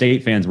 Ohio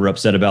State fans were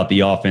upset about the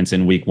offense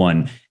in week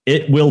one.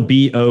 It will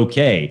be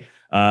okay.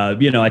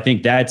 I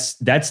think that's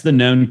the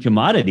known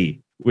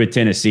commodity with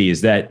Tennessee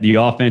is that the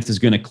offense is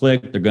going to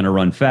click. They're going to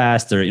run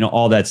fast. They're,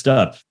 all that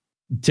stuff.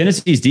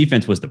 Tennessee's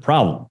defense was the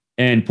problem.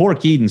 And poor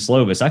Keaton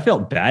Slovis, I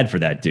felt bad for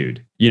that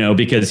dude,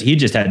 because he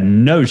just had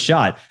no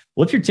shot.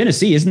 Well, if you're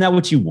Tennessee, isn't that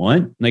what you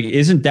want? Like,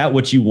 isn't that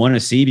what you want to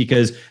see?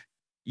 Because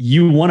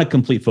you want a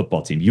complete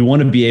football team. You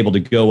want to be able to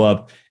go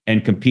up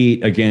and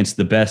compete against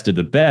the best of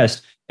the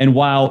best. And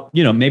while,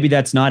 maybe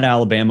that's not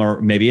Alabama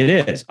or maybe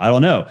it is, I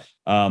don't know.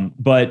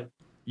 But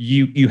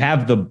you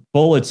have the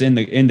bullets in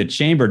the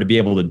chamber to be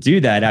able to do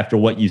that after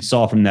what you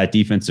saw from that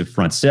defensive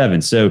front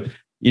seven. So,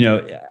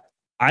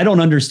 I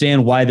don't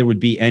understand why there would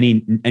be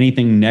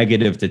anything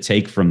negative to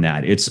take from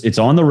that. It's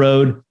on the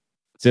road.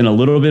 It's in a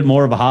little bit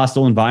more of a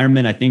hostile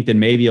environment, I think, than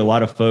maybe a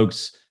lot of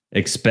folks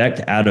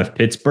expect out of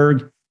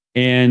Pittsburgh.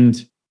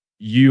 And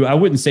I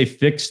wouldn't say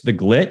fix the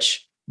glitch,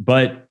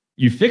 but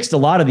you fixed a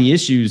lot of the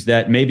issues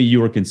that maybe you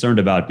were concerned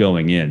about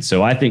going in.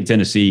 So I think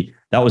Tennessee,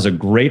 that was a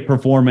great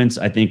performance.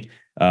 I think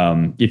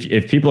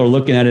if people are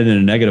looking at it in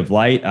a negative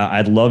light,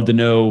 I'd love to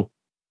know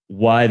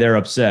why they're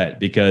upset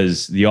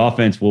because the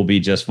offense will be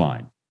just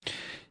fine.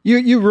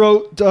 You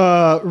wrote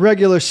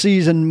regular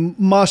season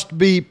must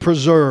be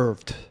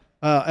preserved.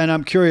 And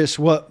I'm curious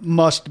what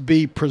must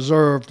be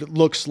preserved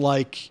looks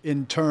like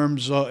in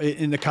terms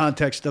in the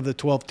context of the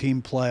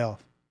 12-team playoff.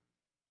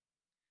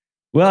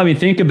 Well, I mean,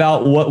 think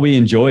about what we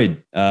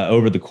enjoyed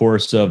over the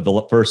course of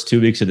the first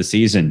 2 weeks of the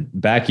season.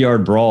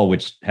 Backyard Brawl,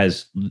 which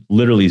has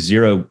literally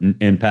zero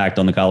impact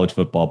on the college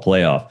football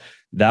playoff.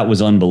 That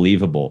was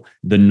unbelievable.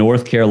 The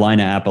North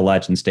Carolina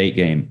Appalachian State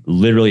game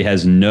literally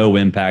has no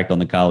impact on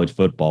the college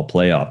football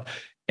playoff.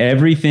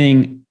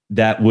 Everything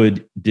that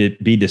would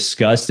be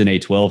discussed in a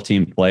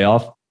 12-team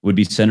playoff would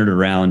be centered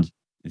around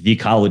the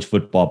college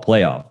football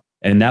playoff.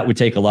 And that would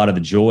take a lot of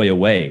the joy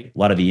away, a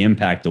lot of the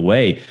impact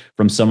away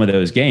from some of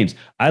those games.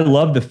 I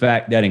love the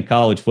fact that in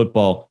college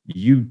football,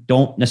 you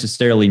don't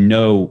necessarily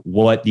know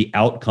what the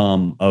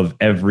outcome of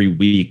every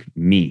week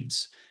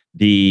means.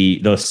 The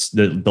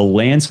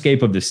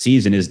landscape of the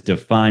season is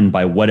defined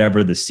by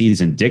whatever the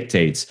season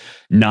dictates,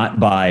 not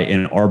by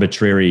an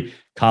arbitrary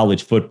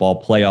college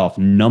football playoff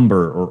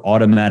number or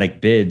automatic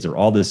bids or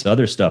all this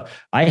other stuff.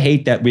 I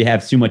hate that we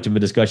have too much of a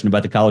discussion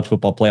about the college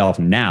football playoff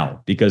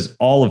now because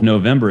all of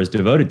November is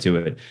devoted to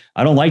it.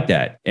 I don't like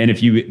that. And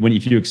if you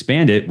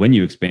expand it,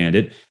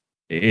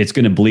 it's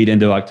going to bleed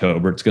into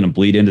October. It's going to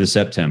bleed into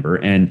September,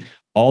 and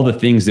all the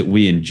things that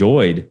we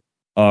enjoyed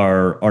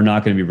are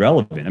not going to be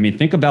relevant. I mean,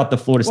 think about the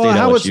Florida State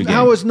LSU game.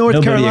 How is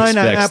North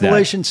Carolina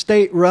Appalachian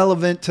State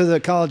relevant to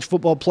the college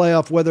football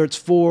playoff, whether it's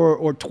 4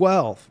 or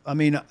 12? I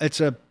mean, it's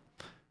a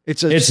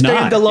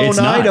standalone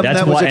item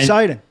that was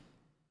exciting.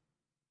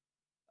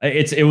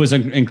 It was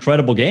an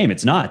incredible game.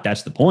 It's not.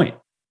 That's the point,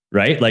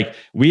 right? Like,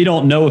 we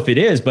don't know if it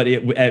is, but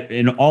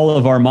in all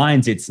of our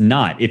minds, it's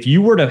not. If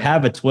you were to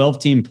have a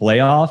 12-team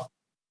playoff,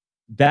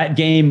 that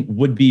game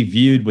would be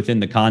viewed within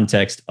the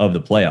context of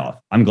the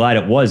playoff. I'm glad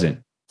it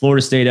wasn't.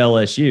 Florida State,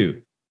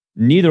 LSU.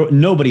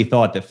 Nobody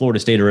thought that Florida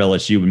State or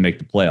LSU would make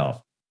the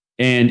playoff.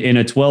 And in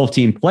a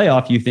 12-team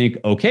playoff, you think,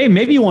 okay,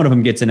 maybe one of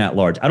them gets in at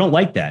large. I don't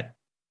like that.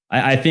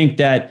 I think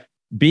that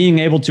being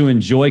able to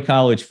enjoy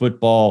college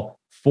football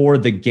for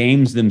the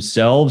games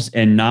themselves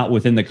and not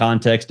within the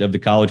context of the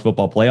college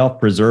football playoff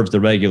preserves the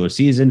regular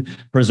season,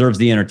 preserves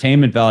the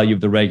entertainment value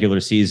of the regular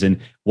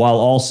season, while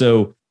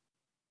also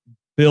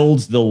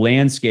builds the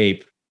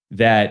landscape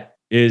that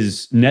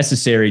is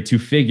necessary to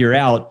figure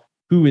out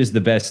who is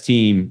the best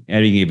team at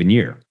any given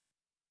year.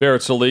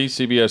 Barrett Sallee,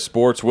 CBS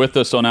Sports, with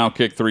us on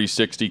Outkick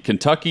 360.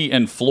 Kentucky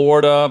and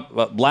Florida.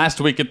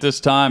 Last week at this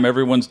time,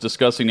 everyone's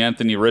discussing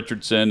Anthony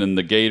Richardson and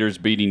the Gators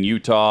beating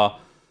Utah.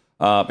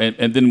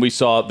 And then we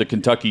saw the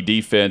Kentucky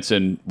defense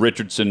and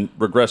Richardson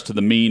regress to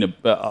the mean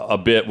a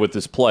bit with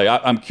his play.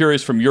 I'm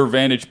curious from your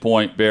vantage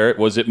point, Barrett,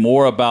 was it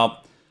more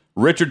about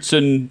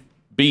Richardson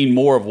being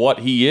more of what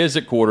he is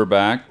at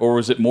quarterback, or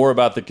was it more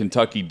about the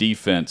Kentucky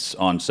defense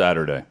on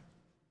Saturday?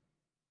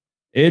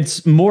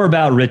 It's more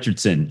about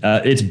Richardson.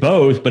 It's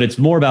both, but it's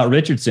more about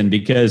Richardson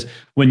because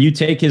when you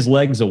take his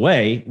legs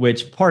away,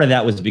 which part of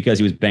that was because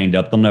he was banged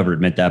up. They'll never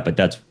admit that, but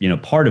that's,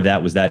 part of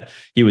that was that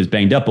he was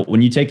banged up. But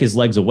when you take his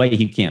legs away,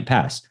 he can't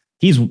pass.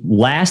 He's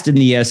last in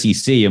the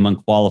SEC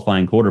among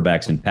qualifying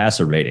quarterbacks in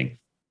passer rating.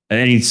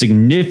 And he's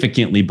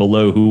significantly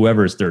below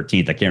whoever is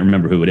 13th. I can't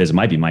remember who it is. It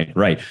might be Mike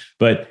Wright.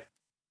 But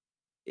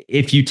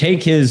if you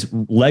take his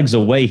legs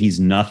away,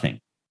 he's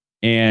nothing.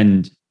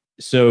 And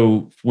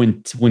so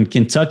when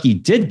Kentucky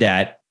did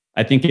that,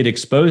 I think it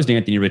exposed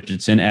Anthony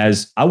Richardson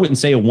as, I wouldn't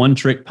say a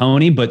one-trick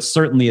pony, but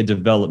certainly a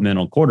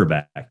developmental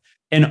quarterback.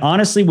 And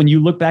honestly, when you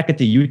look back at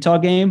the Utah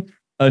game,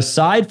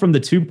 aside from the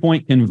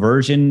 2-point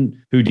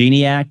conversion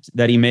Houdini act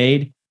that he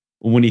made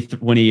when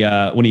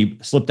he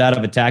slipped out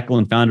of a tackle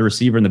and found a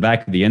receiver in the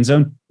back of the end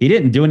zone, he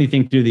didn't do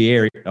anything through the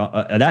air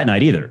that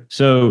night either.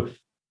 So,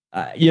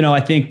 I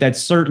think that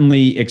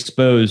certainly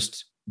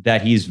exposed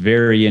that he's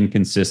very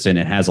inconsistent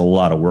and has a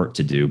lot of work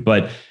to do.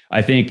 But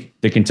I think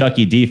the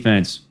Kentucky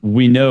defense,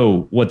 we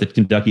know what the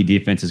Kentucky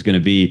defense is going to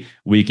be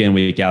week in,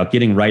 week out.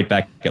 Getting right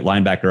back at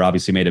linebacker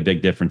obviously made a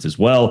big difference as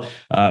well.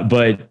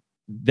 But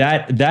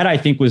that I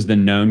think was the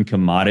known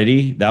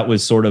commodity. That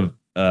was sort of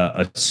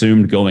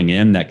assumed going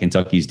in that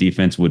Kentucky's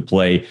defense would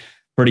play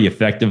pretty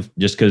effective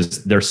just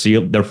because their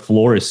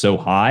floor is so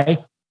high.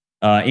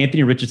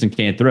 Anthony Richardson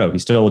can't throw.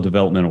 He's still a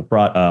developmental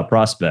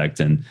prospect.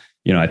 And,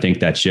 I think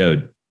that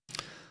showed.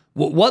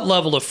 What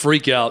level of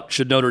freakout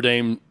should Notre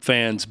Dame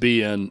fans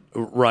be in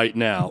right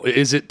now?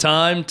 Is it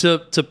time to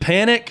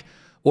panic,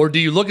 or do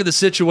you look at the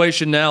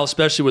situation now,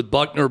 especially with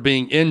Buckner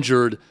being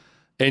injured,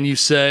 and you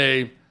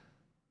say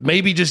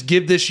maybe just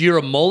give this year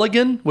a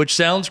mulligan, which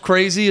sounds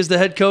crazy as the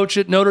head coach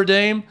at Notre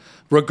Dame,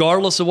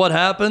 regardless of what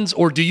happens?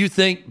 Or do you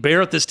think,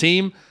 Barrett, this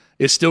team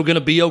is still going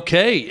to be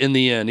okay in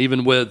the end,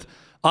 even with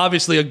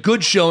obviously a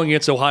good showing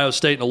against Ohio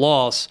State and a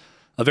loss,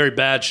 a very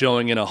bad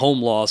showing and a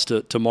home loss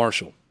to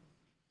Marshall?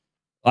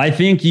 I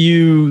think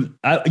you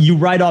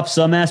write off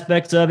some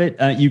aspects of it.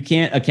 You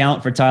can't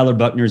account for Tyler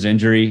Buckner's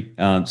injury.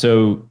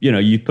 So,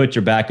 you put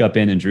your backup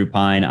in and Drew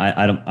Pine.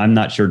 I'm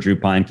not sure Drew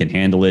Pine can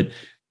handle it.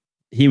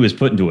 He was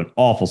put into an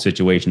awful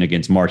situation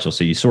against Marshall.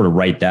 So you sort of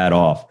write that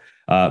off.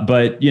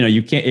 But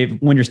you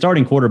can't, when your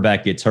starting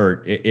quarterback gets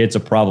hurt, it's a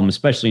problem,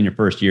 especially in your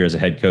first year as a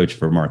head coach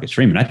for Marcus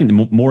Freeman. I think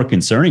the more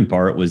concerning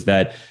part was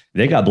that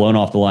they got blown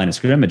off the line of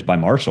scrimmage by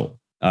Marshall.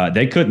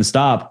 They couldn't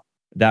stop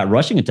that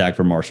rushing attack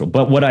for Marshall.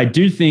 But what I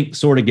do think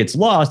sort of gets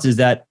lost is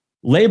that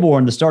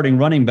Laybourne, the starting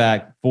running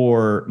back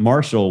for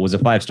Marshall, was a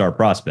 5-star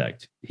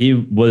prospect. He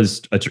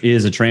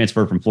is a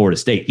transfer from Florida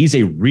State. He's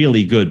a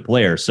really good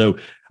player. So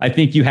I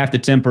think you have to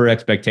temper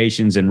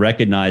expectations and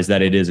recognize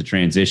that it is a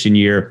transition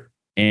year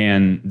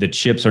and the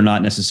chips are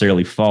not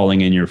necessarily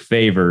falling in your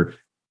favor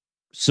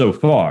so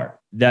far.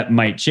 That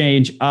might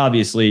change,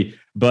 obviously,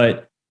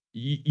 but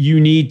you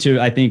need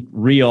to, I think,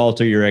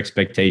 re-alter your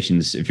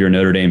expectations if you're a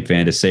Notre Dame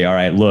fan to say, all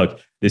right,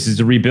 look, this is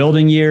a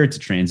rebuilding year. It's a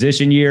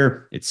transition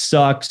year. It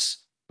sucks.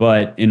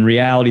 But in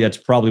reality, that's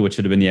probably what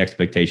should have been the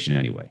expectation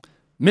anyway.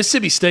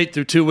 Mississippi State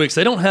through 2 weeks,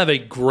 they don't have a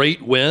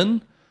great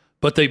win,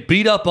 but they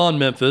beat up on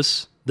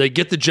Memphis. They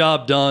get the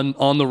job done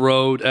on the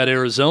road at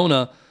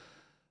Arizona.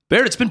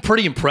 Barrett, it's been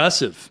pretty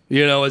impressive,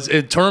 as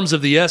in terms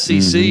of the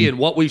SEC and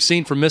what we've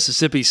seen from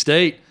Mississippi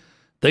State.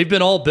 They've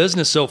been all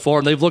business so far,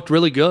 and they've looked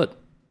really good.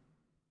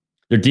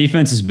 Their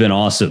defense has been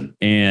awesome,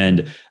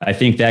 and I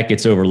think that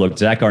gets overlooked.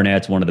 Zach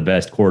Arnett's one of the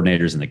best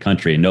coordinators in the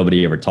country, and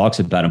nobody ever talks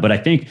about him. But I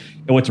think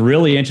what's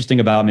really interesting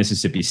about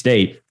Mississippi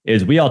State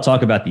is we all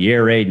talk about the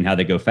air raid and how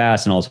they go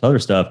fast and all this other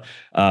stuff.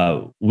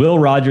 Will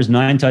Rogers,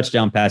 9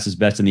 touchdown passes,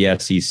 best in the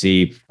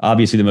SEC.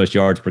 Obviously, the most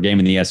yards per game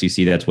in the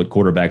SEC. That's what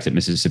quarterbacks at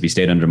Mississippi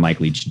State under Mike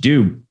Leach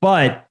do.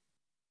 But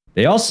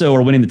they also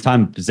are winning the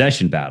time of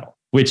possession battle,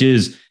 which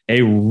is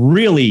a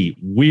really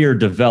weird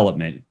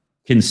development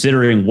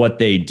considering what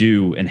they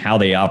do and how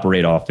they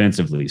operate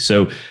offensively.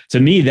 So to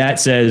me, that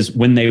says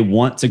when they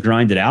want to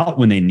grind it out,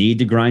 when they need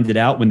to grind it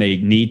out, when they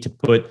need to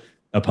put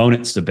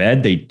opponents to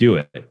bed, they do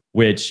it,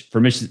 which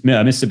for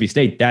Mississippi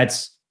State,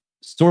 that's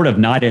sort of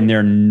not in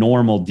their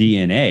normal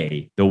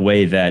DNA, the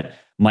way that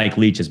Mike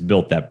Leach has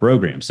built that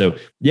program. So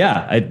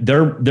yeah,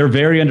 they're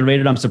very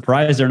underrated. I'm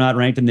surprised they're not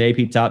ranked in the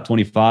AP top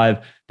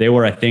 25. They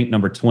were, I think,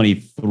 number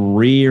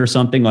 23 or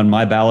something on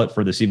my ballot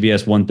for the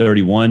CBS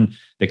 131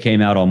 that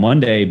came out on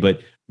Monday.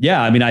 But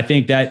yeah, I mean, I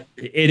think that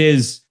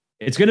it's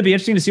going to be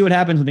interesting to see what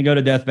happens when they go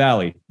to Death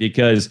Valley,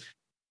 because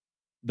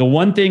the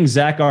one thing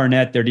Zach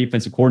Arnett, their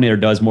defensive coordinator,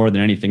 does more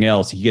than anything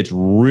else, he gets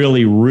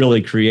really,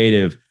 really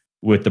creative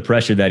with the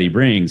pressure that he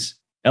brings.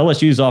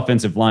 LSU's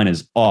offensive line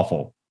is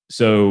awful.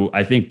 So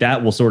I think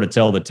that will sort of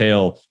tell the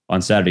tale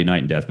on Saturday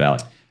night in Death Valley.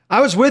 I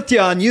was with you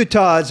on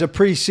Utah as a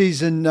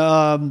preseason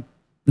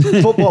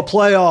football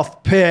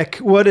playoff pick.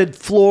 What did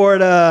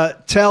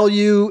Florida tell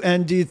you,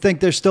 and do you think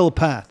there's still a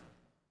path?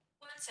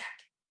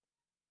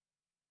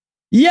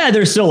 Yeah,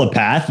 there's still a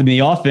path. I mean,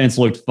 the offense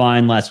looked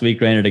fine last week,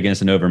 granted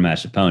against an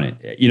overmatched opponent.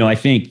 You know, I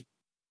think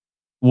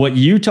what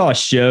Utah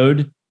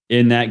showed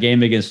in that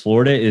game against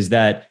Florida is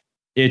that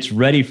it's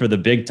ready for the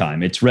big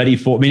time. It's ready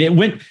for, I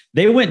mean,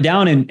 they went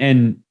down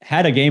and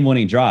had a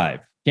game-winning drive.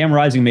 Cam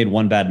Rising made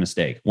one bad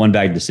mistake, one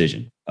bad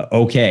decision.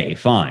 Okay,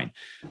 fine.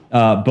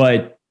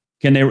 But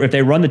if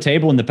they run the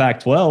table in the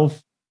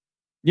Pac-12,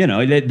 you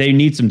know, they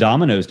need some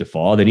dominoes to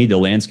fall. They need the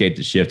landscape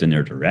to shift in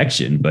their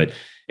direction, but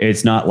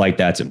it's not like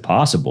that's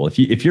impossible.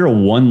 If you're a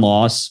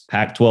one-loss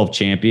Pac-12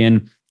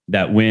 champion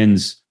that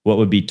wins what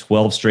would be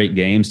 12 straight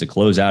games to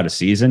close out a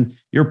season,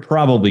 you're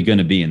probably going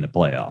to be in the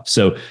playoffs.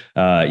 So,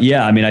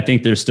 yeah, I mean, I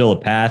think there's still a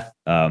path.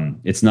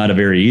 It's not a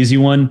very easy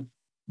one,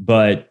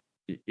 but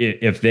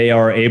if they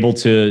are able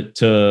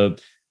to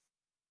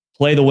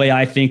play the way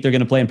I think they're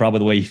going to play, and probably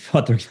the way you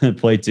thought they're going to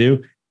play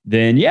too,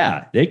 then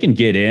yeah, they can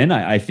get in.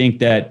 I think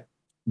that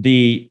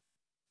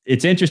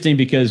it's interesting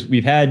because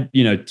we've had,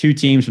 you know, two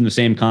teams from the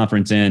same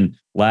conference in.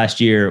 Last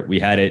year. We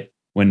had it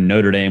when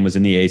Notre Dame was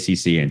in the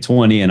ACC in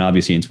 20, and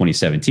obviously in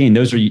 2017.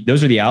 Those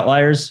are the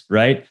outliers,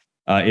 right?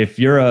 If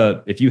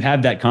you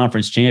have that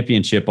conference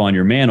championship on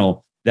your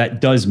mantle,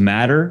 that does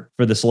matter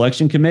for the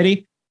selection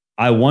committee.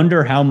 I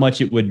wonder how much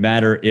it would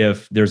matter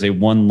if there's a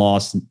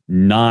one-loss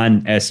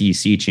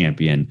non-SEC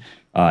champion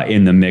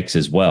in the mix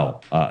as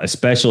well,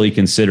 especially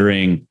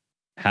considering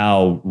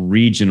how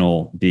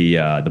regional the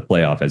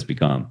playoff has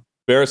become.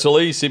 Barrett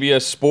Sallee,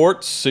 CBS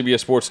Sports,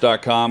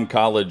 CBSSports.com,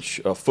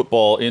 college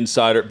football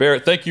insider.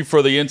 Barrett, thank you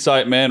for the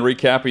insight, man,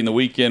 recapping the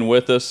weekend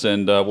with us,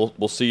 and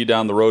we'll see you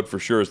down the road for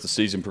sure as the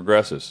season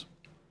progresses.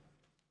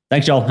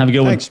 Thanks, y'all. Have a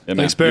good one. Yeah,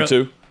 Thanks, Barrett.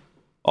 You too.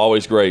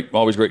 Always great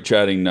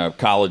chatting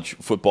college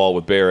football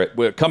with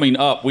Barrett. Coming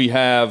up, we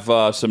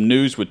have some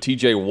news with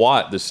T.J.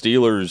 Watt. The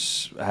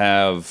Steelers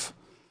have,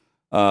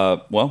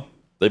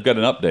 they've got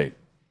an update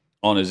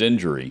on his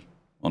injury,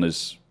 on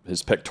his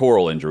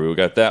pectoral injury. We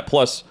got that,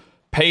 plus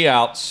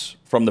payouts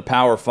from the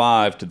Power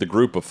Five to the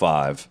Group of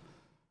Five,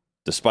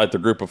 despite the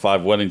Group of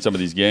Five winning some of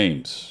these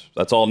games.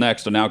 That's all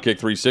next on Outkick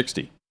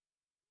 360.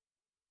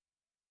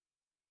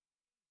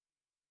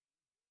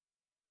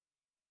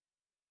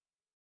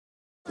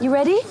 You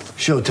ready?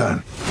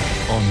 Showtime.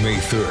 On May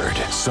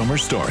 3rd, summer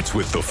starts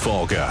with The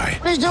Fall Guy.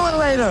 Let's do it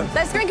later.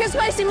 Let's drink a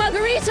spicy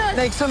margarita.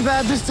 Make some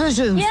bad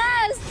decisions.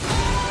 Yes.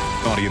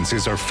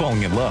 Audiences are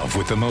falling in love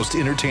with the most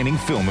entertaining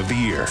film of the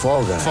year.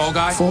 Fall Guy. Fall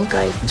Guy? Fall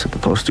Guy. That's what the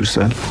poster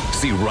said.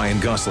 See Ryan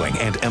Gosling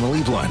and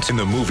Emily Blunt in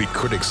the movie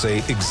critics say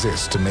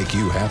exists to make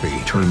you happy.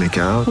 Trying to make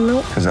it out?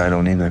 Nope. Because I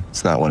don't either.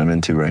 It's not what I'm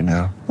into right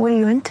now. What are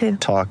you into?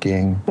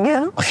 Talking.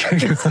 Yeah.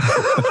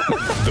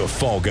 The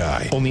Fall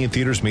Guy. Only in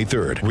theaters May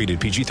 3rd.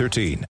 Rated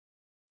PG-13.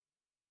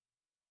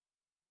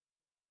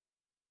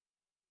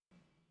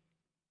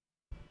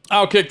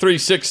 Outkick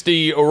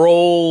 360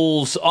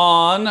 rolls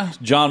on.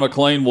 John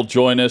McClain will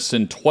join us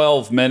in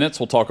 12 minutes.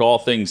 We'll talk all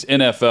things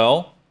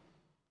NFL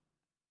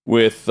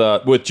with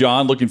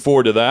John. Looking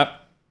forward to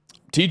that.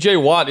 T.J.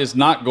 Watt is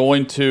not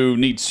going to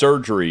need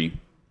surgery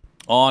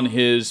on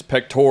his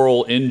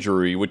pectoral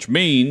injury, which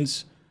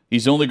means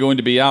he's only going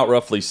to be out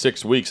roughly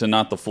 6 weeks and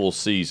not the full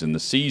season.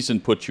 The season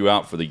puts you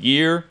out for the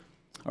year,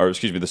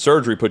 the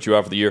surgery puts you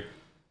out for the year.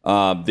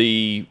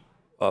 The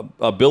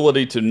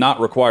ability to not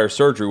require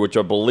surgery, which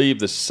I believe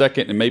the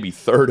second and maybe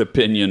third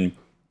opinion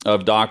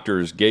of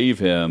doctors gave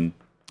him,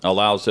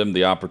 allows him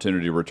the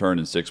opportunity to return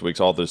in 6 weeks.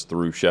 All this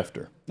through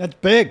Schefter. That's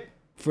big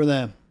for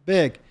them.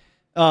 Big.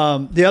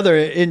 The other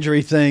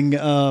injury thing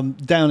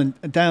down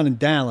in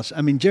Dallas.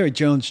 I mean, Jerry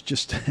Jones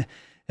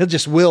he'll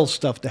just will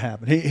stuff to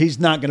happen. He's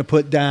not going to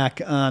put Dak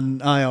on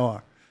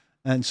IR.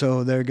 And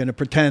so they're going to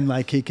pretend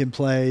like he can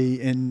play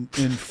in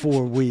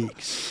 4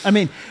 weeks. I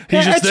mean,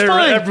 he's just there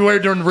fine. everywhere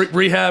during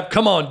rehab.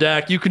 Come on,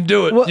 Dak, you can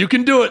do it. Well, you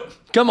can do it.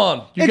 Come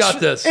on, you got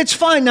this. It's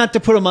fine not to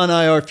put him on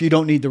IR if you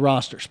don't need the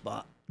roster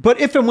spot.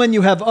 But if and when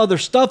you have other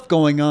stuff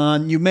going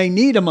on, you may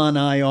need him on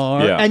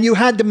IR, and you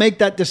had to make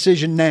that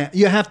decision now.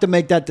 You have to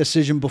make that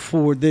decision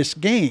before this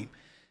game.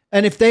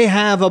 And if they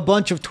have a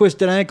bunch of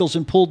twisted ankles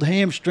and pulled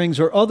hamstrings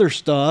or other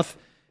stuff,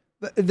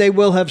 they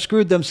will have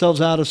screwed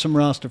themselves out of some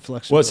roster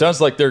flexibility. Well, it sounds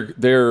like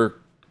they're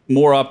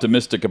more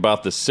optimistic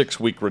about the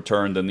 6-week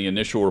return than the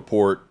initial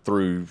report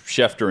through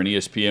Schefter and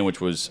ESPN,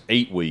 which was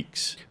 8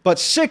 weeks. But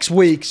 6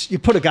 weeks, you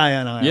put a guy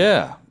on IR.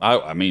 Yeah.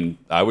 I mean,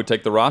 I would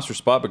take the roster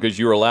spot because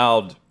you're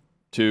allowed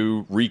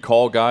to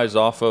recall guys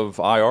off of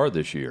IR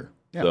this year.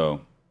 Yeah.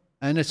 So,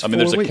 and it's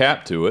there's a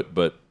cap to it,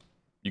 but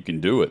you can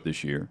do it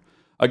this year.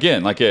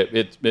 Again, like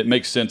it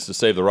makes sense to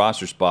save the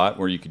roster spot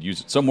where you could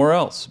use it somewhere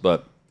else.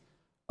 But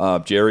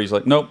Jerry's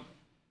like, nope,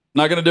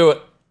 not going to do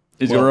it.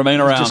 He's going to remain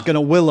around. Just going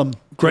to will him.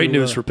 Great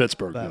news for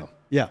Pittsburgh.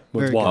 Yeah.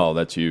 Oh,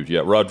 that's huge.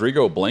 Yeah,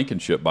 Rodrigo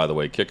Blankenship, by the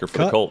way, kicker for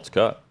the Colts,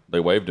 cut. They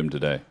waived him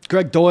today.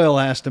 Greg Doyle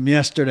asked him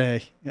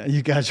yesterday.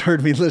 You guys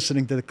heard me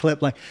listening to the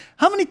clip. Like,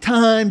 how many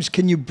times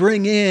can you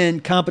bring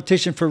in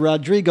competition for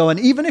Rodrigo? And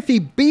even if he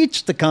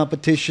beats the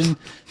competition,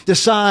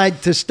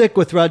 decide to stick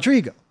with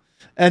Rodrigo?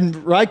 And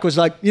Reich was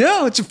like,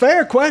 it's a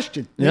fair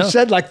question. Yeah. He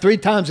said like 3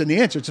 times in the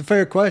answer, it's a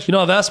fair question.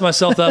 I've asked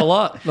myself that a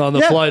lot on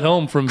the flight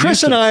home from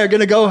Chris Houston. and I are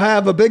going to go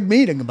have a big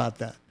meeting about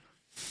that.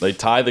 They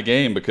tie the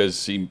game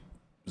because he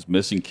was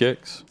missing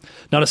kicks.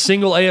 Not a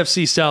single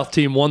AFC South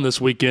team won this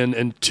weekend,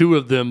 and 2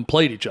 of them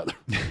played each other.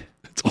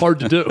 It's hard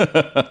to do.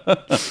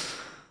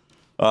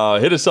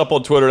 Hit us up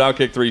on Twitter at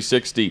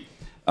Outkick360.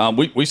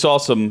 We saw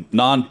some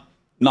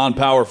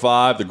non-Power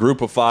 5, the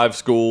group of 5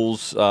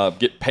 schools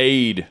get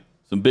paid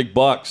some big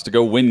bucks to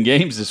go win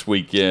games this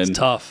weekend. It's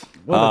tough.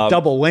 What a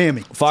double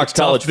whammy. Fox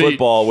College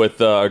Football with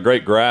a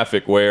great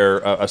graphic where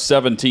a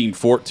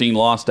 17-14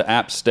 loss to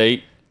App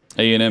State.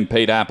 A&M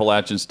paid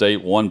Appalachian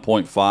State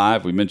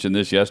 $1.5. We mentioned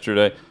this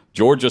yesterday.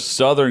 Georgia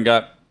Southern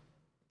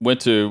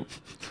went to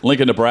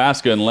Lincoln,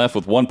 Nebraska, and left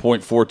with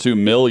 $1.42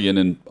 million,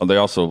 and they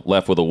also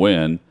left with a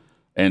win.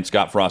 And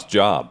Scott Frost's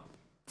job,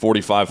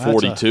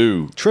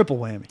 45-42. Triple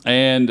whammy.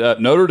 And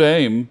Notre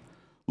Dame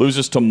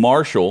loses to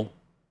Marshall.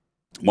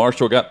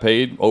 Marshall got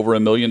paid over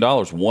 $1 million,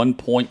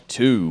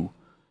 1.2,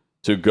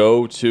 to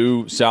go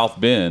to South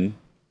Bend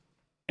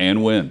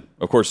and win.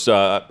 Of course,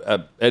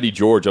 Eddie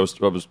George, I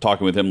was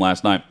talking with him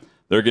last night.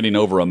 They're getting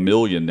over $1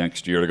 million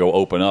next year to go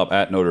open up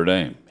at Notre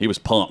Dame. He was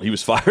pumped. He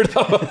was fired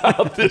up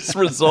about this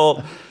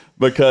result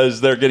because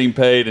they're getting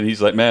paid, and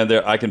he's like, "Man,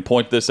 I can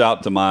point this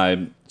out to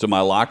my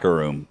locker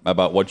room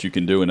about what you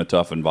can do in a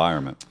tough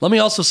environment." Let me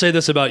also say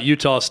this about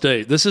Utah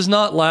State. This is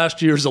not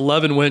last year's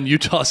 11-win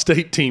Utah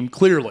State team,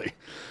 clearly.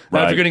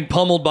 Right. After getting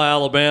pummeled by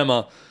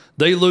Alabama,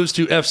 they lose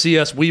to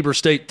FCS Weber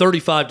State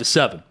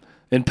 35-7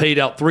 and paid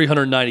out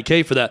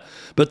 $390K for that.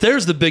 But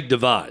there's the big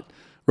divide,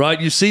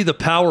 right? You see the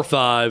Power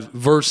 5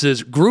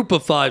 versus Group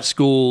of 5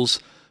 schools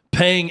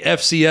paying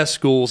FCS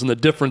schools and the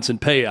difference in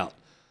payout.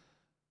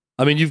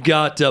 I mean, you've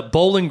got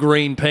Bowling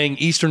Green paying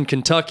Eastern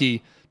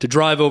Kentucky to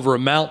drive over a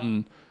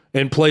mountain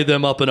and play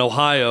them up in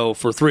Ohio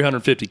for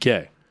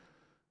 $350K.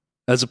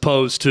 As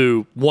opposed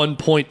to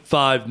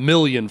 $1.5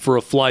 million for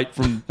a flight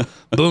from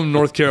Boone,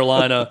 North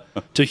Carolina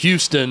to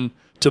Houston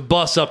to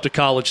bus up to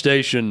College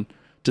Station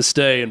to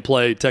stay and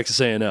play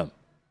Texas A&M.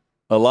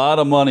 A lot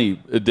of money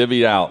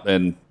divvied out,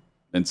 and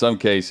in some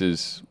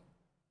cases,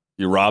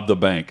 you rob the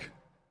bank.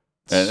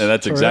 And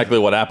that's exactly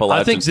what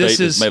Appalachian State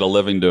has made a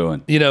living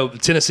doing.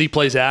 Tennessee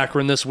plays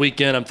Akron this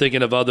weekend. I'm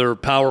thinking of other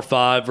Power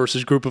 5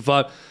 versus Group of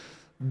 5.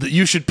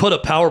 You should put a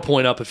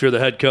PowerPoint up if you're the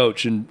head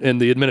coach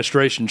and the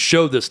administration,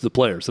 show this to the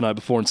players the night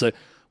before and say,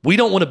 we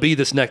don't want to be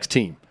this next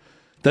team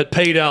that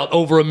paid out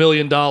over $1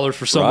 million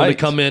for someone to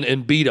come in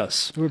and beat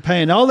us. We're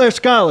paying all their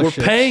scholarships.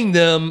 We're paying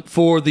them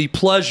for the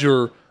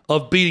pleasure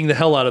of beating the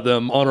hell out of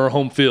them on our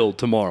home field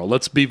tomorrow.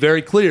 Let's be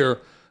very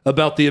clear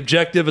about the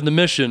objective and the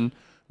mission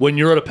when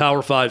you're at a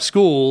Power 5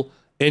 school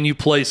and you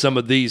play some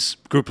of these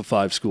Group of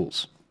 5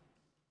 schools.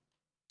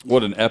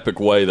 What an epic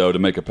way, though, to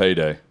make a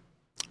payday.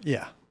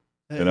 Yeah.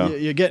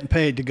 You're getting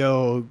paid to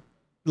go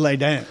lay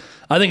down.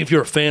 I think if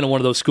you're a fan of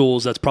one of those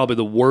schools, that's probably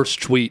the worst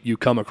tweet you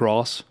come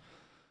across.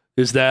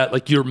 Is that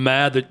like you're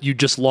mad that you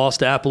just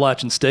lost to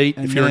Appalachian State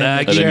if you're an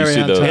Aggie,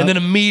 and then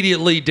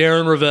immediately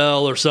Darren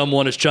Ravel or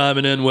someone is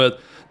chiming in with,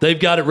 they've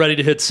got it ready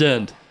to hit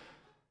send.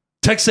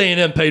 Texas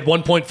A&M paid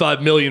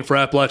 $1.5 million for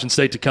Appalachian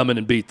State to come in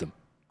and beat them.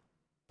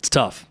 It's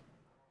tough.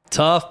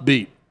 Tough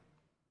beat.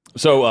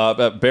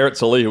 So Barrett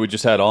Salih, who we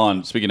just had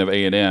on, speaking of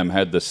A&M,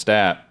 had the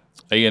stat.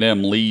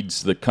 A&M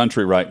leads the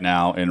country right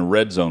now in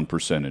red zone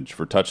percentage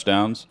for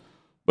touchdowns.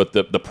 But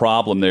the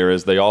problem there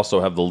is they also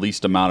have the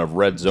least amount of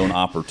red zone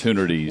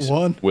opportunities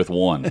with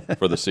one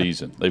for the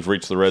season. They've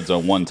reached the red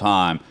zone one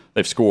time.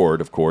 They've scored,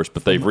 of course,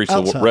 but they've reached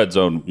the red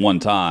zone one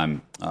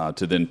time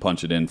to then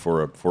punch it in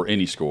for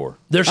any score.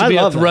 There should be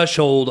a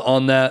threshold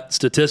on that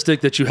statistic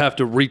that you have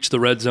to reach the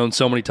red zone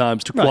so many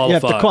times to qualify. You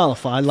have to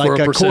qualify, like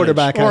a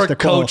quarterback has to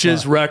qualify. Or a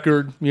coach's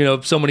record,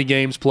 so many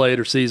games played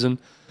or season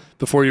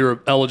before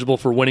you're eligible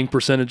for winning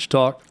percentage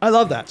talk. I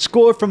love that.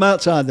 Score from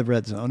outside the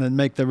red zone and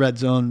make the red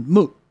zone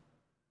moot.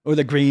 Or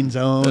the green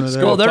zone.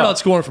 Well, they're not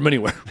scoring from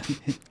anywhere.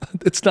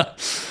 It's not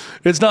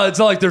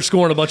like they're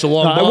scoring a bunch of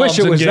long bombs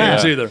in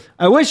games either.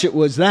 I wish it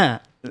was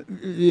that.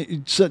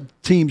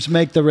 Teams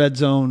make the red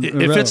zone.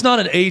 If it's not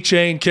an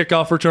A-chain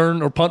kickoff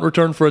return or punt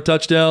return for a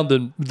touchdown,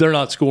 then they're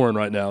not scoring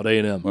right now at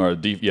A&M. Or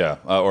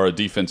a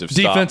defensive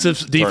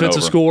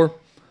score.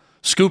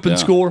 scoop and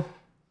score.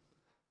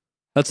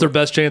 That's their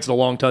best chance at a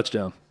long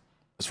touchdown.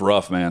 It's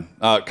rough, man.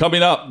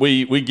 Coming up,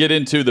 we get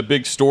into the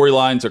big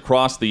storylines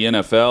across the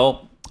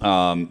NFL.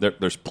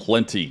 There's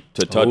plenty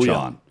to touch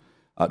on.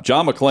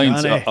 John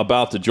McClain's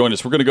about to join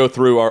us. We're going to go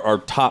through our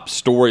top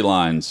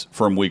storylines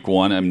from week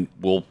one, and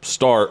we'll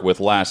start with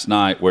last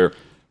night where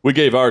we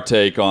gave our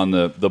take on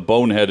the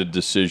boneheaded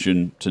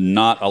decision to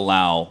not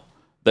allow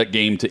that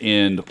game to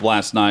end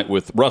last night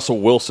with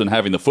Russell Wilson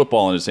having the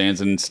football in his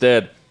hands and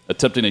instead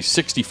attempting a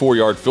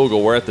 64-yard field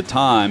goal where at the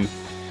time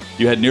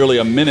you had nearly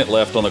a minute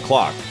left on the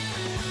clock.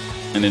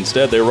 And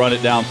instead they run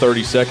it down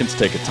 30 seconds,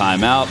 take a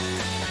timeout,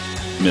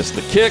 miss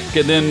the kick,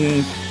 and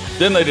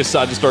then they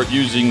decide to start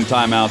using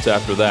timeouts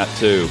after that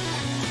too.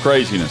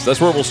 Craziness. That's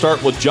where we'll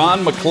start with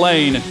John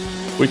McClain.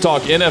 We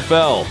talk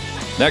NFL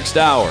next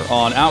hour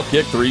on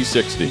Outkick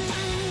 360.